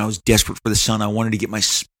March and I was desperate for the sun. I wanted to get my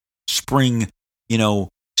spring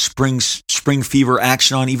fever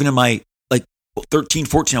action on. Even in my 13,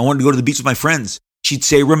 14, I wanted to go to the beach with my friends. She'd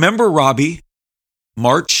say, "Remember, Robbie,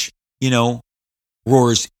 March,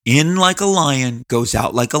 roars in like a lion, goes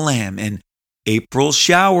out like a lamb, and April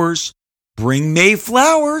showers bring May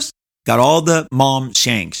flowers." Got all the mom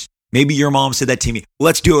shanks. Maybe your mom said that to me.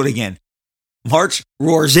 Let's do it again. March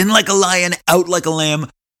roars in like a lion, out like a lamb.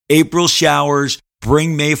 April showers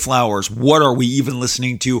bring May flowers. What are we even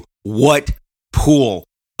listening to? What pool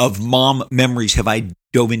of mom memories have I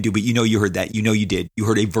dove into? But you heard that. You did. You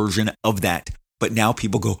heard a version of that. But now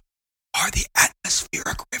people go, are the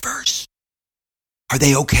atmospheric rivers? Are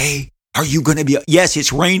they okay? Are you going to be? Yes,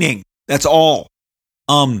 it's raining. That's all.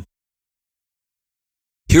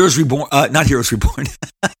 Heroes Reborn, not Heroes Reborn.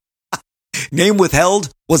 Name Withheld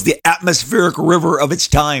was the atmospheric river of its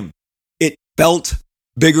time. It felt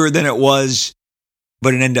bigger than it was,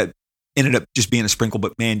 but it ended up just being a sprinkle.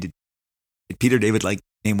 But man, did Peter David like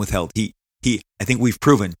Name Withheld? He. I think we've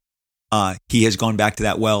proven he has gone back to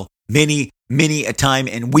that well many a time,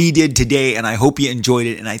 and we did today. And I hope you enjoyed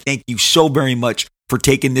it. And I thank you so very much for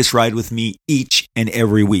taking this ride with me each and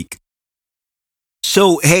every week.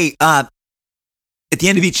 So hey, at the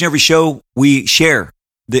end of each and every show, we share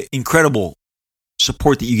the incredible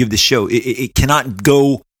support that you give this show. It cannot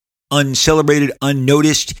go uncelebrated,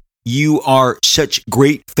 unnoticed. You are such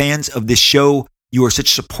great fans of this show. You are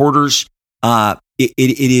such supporters. It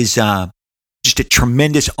is just a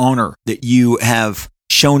tremendous honor that you have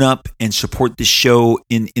shown up and support this show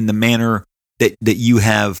in the manner that you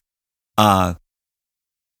have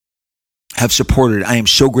supported. I am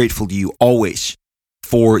so grateful to you always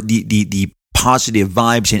for the positive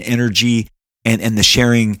vibes and energy and the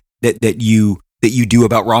sharing that you do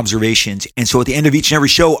about Robservations. And so at the end of each and every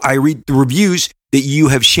show, I read the reviews that you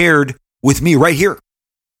have shared with me right here.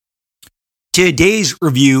 Today's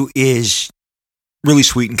review is really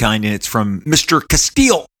sweet and kind, and it's from Mr.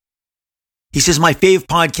 Castile. He says, "My fave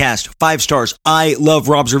podcast, 5 stars. I love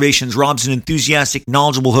Robservations. Rob's an enthusiastic,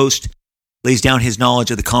 knowledgeable host, lays down his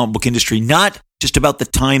knowledge of the comic book industry, not just about the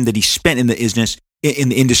time that he spent in the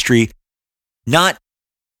industry, not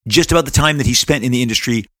just about the time that he spent in the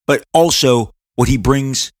industry, but also what he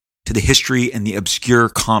brings to the history and the obscure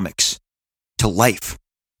comics to life.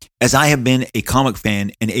 As I have been a comic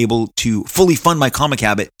fan and able to fully fund my comic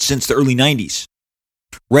habit since the early 90s,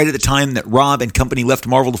 right at the time that Rob and company left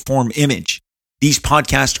Marvel to form Image, these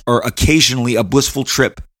podcasts are occasionally a blissful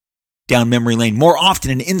trip down memory lane, more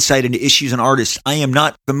often an insight into issues and artists I am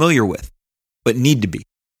not familiar with, but need to be.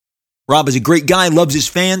 Rob is a great guy, loves his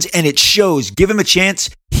fans, and it shows. Give him a chance.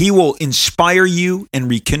 He will inspire you and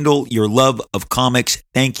rekindle your love of comics.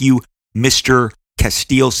 Thank you, Mr.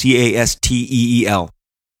 Castile, Casteel.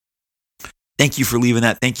 Thank you for leaving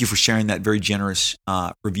that. Thank you for sharing that very generous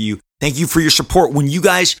review. Thank you for your support. When you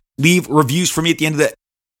guys leave reviews for me at the end of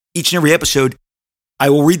each and every episode, I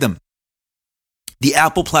will read them. The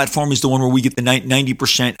Apple platform is the one where we get the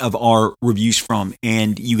 90% of our reviews from.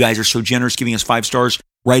 And you guys are so generous, giving us 5 stars,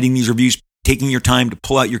 writing these reviews, taking your time to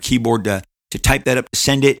pull out your keyboard to type that up, to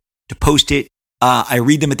send it, to post it. I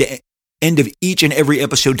read them at the end of each and every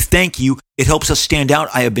episode. Thank you. It helps us stand out.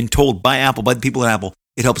 I have been told by Apple, by the people at Apple,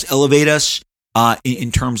 it helps elevate us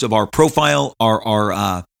in terms of our profile,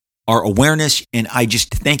 our awareness. And I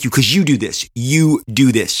just thank you because you do this. You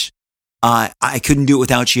do this. I couldn't do it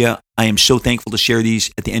without you. I am so thankful to share these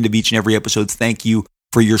at the end of each and every episode. Thank you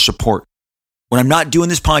for your support. When I'm not doing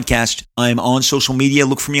this podcast, I'm on social media.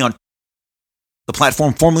 Look for me on the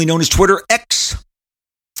platform formerly known as Twitter, X.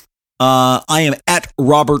 I am at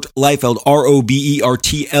Robert Liefeld,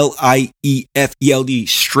 RobertLiefeld,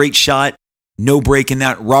 straight shot. No break in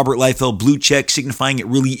that. Robert Liefeld, blue check, signifying it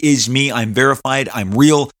really is me. I'm verified. I'm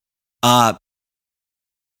real. I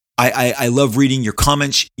love reading your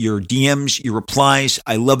comments, your DMs, your replies.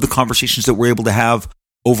 I love the conversations that we're able to have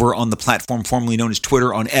over on the platform formerly known as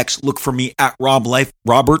Twitter. On X, look for me at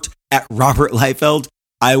Robert at Robert Liefeld.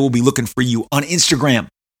 I will be looking for you on Instagram.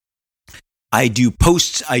 I do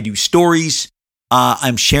posts, I do stories.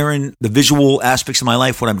 I'm sharing the visual aspects of my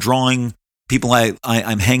life, what I'm drawing, people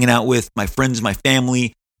I'm hanging out with, my friends, my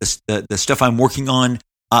family, the stuff I'm working on.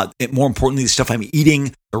 More importantly, the stuff I'm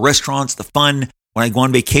eating, the restaurants, the fun. When I go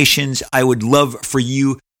on vacations, I would love for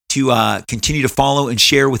you to continue to follow and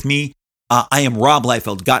share with me. I am Rob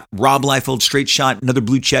Liefeld. Got Rob Liefeld, straight shot, another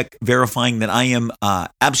blue check verifying that I am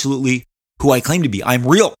absolutely who I claim to be. I'm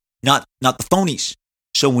real, not the phonies.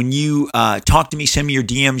 So when you talk to me, send me your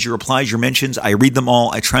DMs, your replies, your mentions. I read them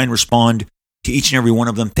all. I try and respond to each and every one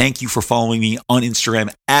of them. Thank you for following me on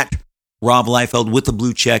Instagram at Rob Liefeld with the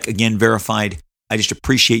blue check, again, verified. I just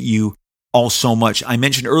appreciate you all so much. I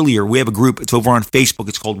mentioned earlier, we have a group. It's over on Facebook.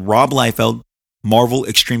 It's called Rob Liefeld, Marvel,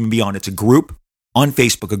 Extreme, and Beyond. It's a group on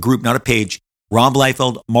Facebook, a group, not a page. Rob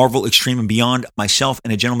Liefeld, Marvel, Extreme, and Beyond. Myself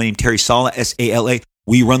and a gentleman named Terry Sala, Sala.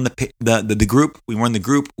 We run the group. We run the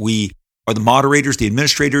group. We are the moderators, the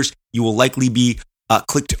administrators. You will likely be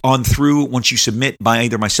clicked on through once you submit by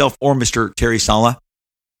either myself or Mr. Terry Sala.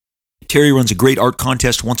 Terry runs a great art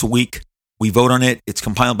contest once a week. We vote on it. It's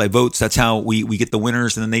compiled by votes. That's how we get the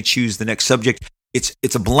winners, and then they choose the next subject.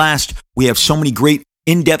 It's a blast. We have so many great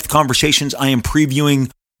in-depth conversations. I am previewing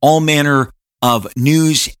all manner of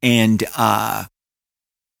news and art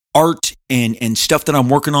and stuff that I'm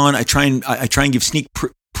working on. I try and give sneak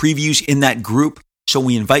previews in that group. So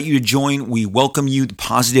we invite you to join. We welcome you. The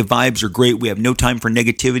positive vibes are great. We have no time for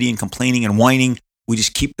negativity and complaining and whining. We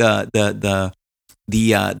just keep the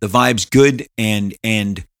vibes good,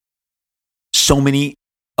 and so many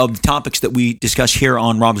of the topics that we discuss here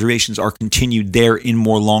on Rob's Observations are continued there in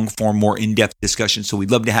more long form, more in-depth discussion. So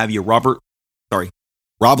we'd love to have you. Rob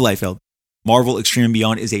Liefeld, Marvel, Extreme, and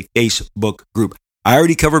Beyond is a Facebook group. I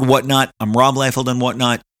already covered Whatnot. I'm Rob Liefeld on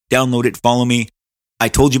Whatnot. Download it. Follow me. I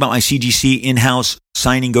told you about my CGC in-house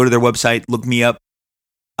signing. Go to their website. Look me up.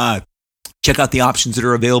 Check out the options that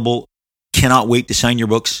are available. Cannot wait to sign your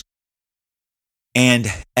books. And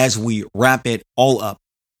as we wrap it all up,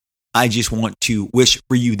 I just want to wish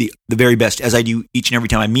for you the very best, as I do each and every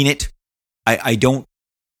time. I mean it. I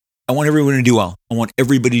want everyone to do well. I want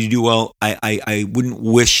everybody to do well. I wouldn't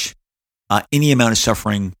wish any amount of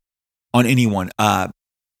suffering on anyone. Life's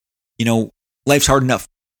hard enough.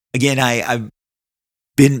 Again, I've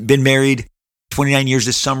been married 29 years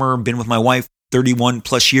this summer, been with my wife 31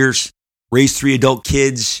 plus years, raised 3 adult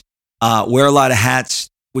kids, wear a lot of hats,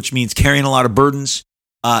 which means carrying a lot of burdens.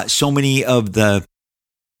 So many of the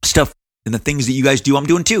stuff and the things that you guys do, I'm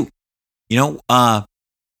doing too.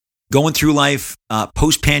 Going through life,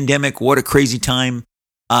 post-pandemic, what a crazy time.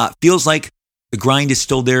 Feels like the grind is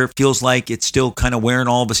still there. Feels like it's still kind of wearing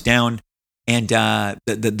all of us down. And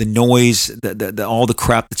the noise, all the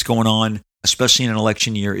crap that's going on, especially in an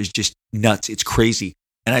election year, is just nuts. It's crazy.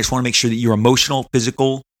 And I just want to make sure that your emotional,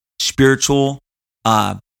 physical, spiritual,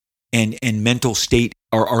 and mental state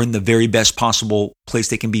are in the very best possible place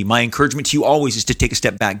they can be. My encouragement to you always is to take a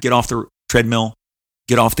step back, get off the treadmill,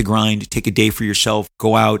 get off the grind, take a day for yourself,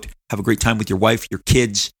 go out, have a great time with your wife, your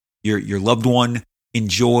kids, your loved one,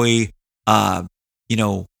 enjoy, a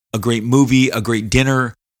great movie, a great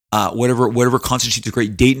dinner, whatever constitutes a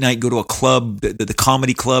great date night. Go to a club, the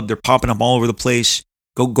comedy club. They're popping up all over the place.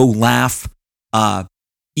 Go laugh,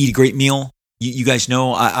 eat a great meal. You guys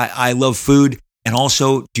know I love food. And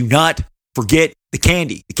also, do not forget the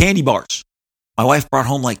candy bars. My wife brought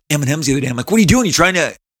home like M&Ms the other day. I'm like, what are you doing? Are you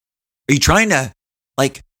trying to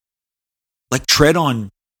like tread on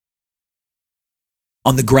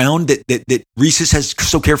the ground that Reese's has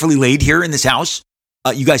so carefully laid here in this house?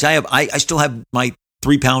 You guys, I still have my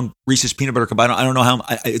 3-pound Reese's peanut butter cup. I don't know how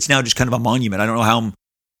it's now just kind of a monument. I don't know how I'm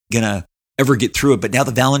gonna ever get through it. But now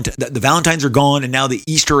the Valentines are gone, and now the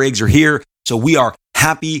Easter eggs are here. So we are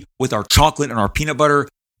happy with our chocolate and our peanut butter,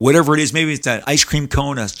 whatever it is. Maybe it's an ice cream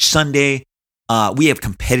cone, a sundae. We have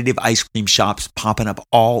competitive ice cream shops popping up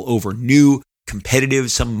all over. New, competitive,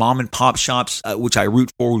 some mom and pop shops, which we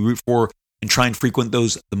root for and try and frequent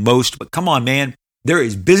those the most. But come on, man, there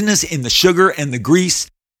is business in the sugar and the grease,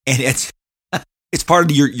 and it's part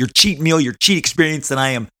of your cheat meal, your cheat experience that I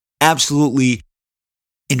am absolutely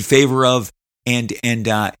in favor of and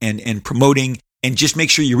promoting. And just make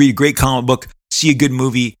sure you read a great comic book, see a good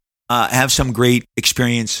movie, have some great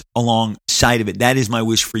experience alongside of it. That is my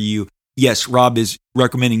wish for you. Yes, Rob is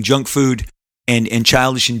recommending junk food and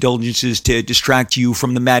childish indulgences to distract you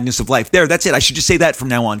from the madness of life. That's it. I should just say that from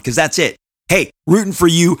now on, because that's it. Hey, rooting for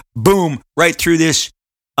you. Boom, right through this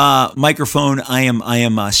microphone. I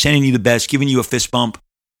am sending you the best, giving you a fist bump.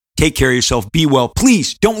 Take care of yourself. Be well.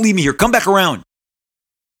 Please don't leave me here. Come back around.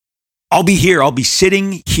 I'll be here. I'll be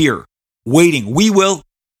sitting here waiting. We will,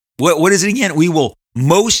 what is it again? We will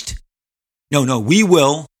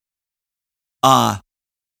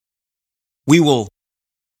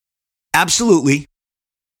absolutely,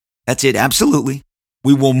 that's it, absolutely.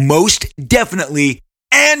 We will most definitely,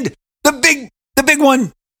 and the big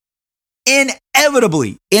one,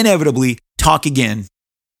 inevitably talk again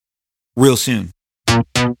real soon.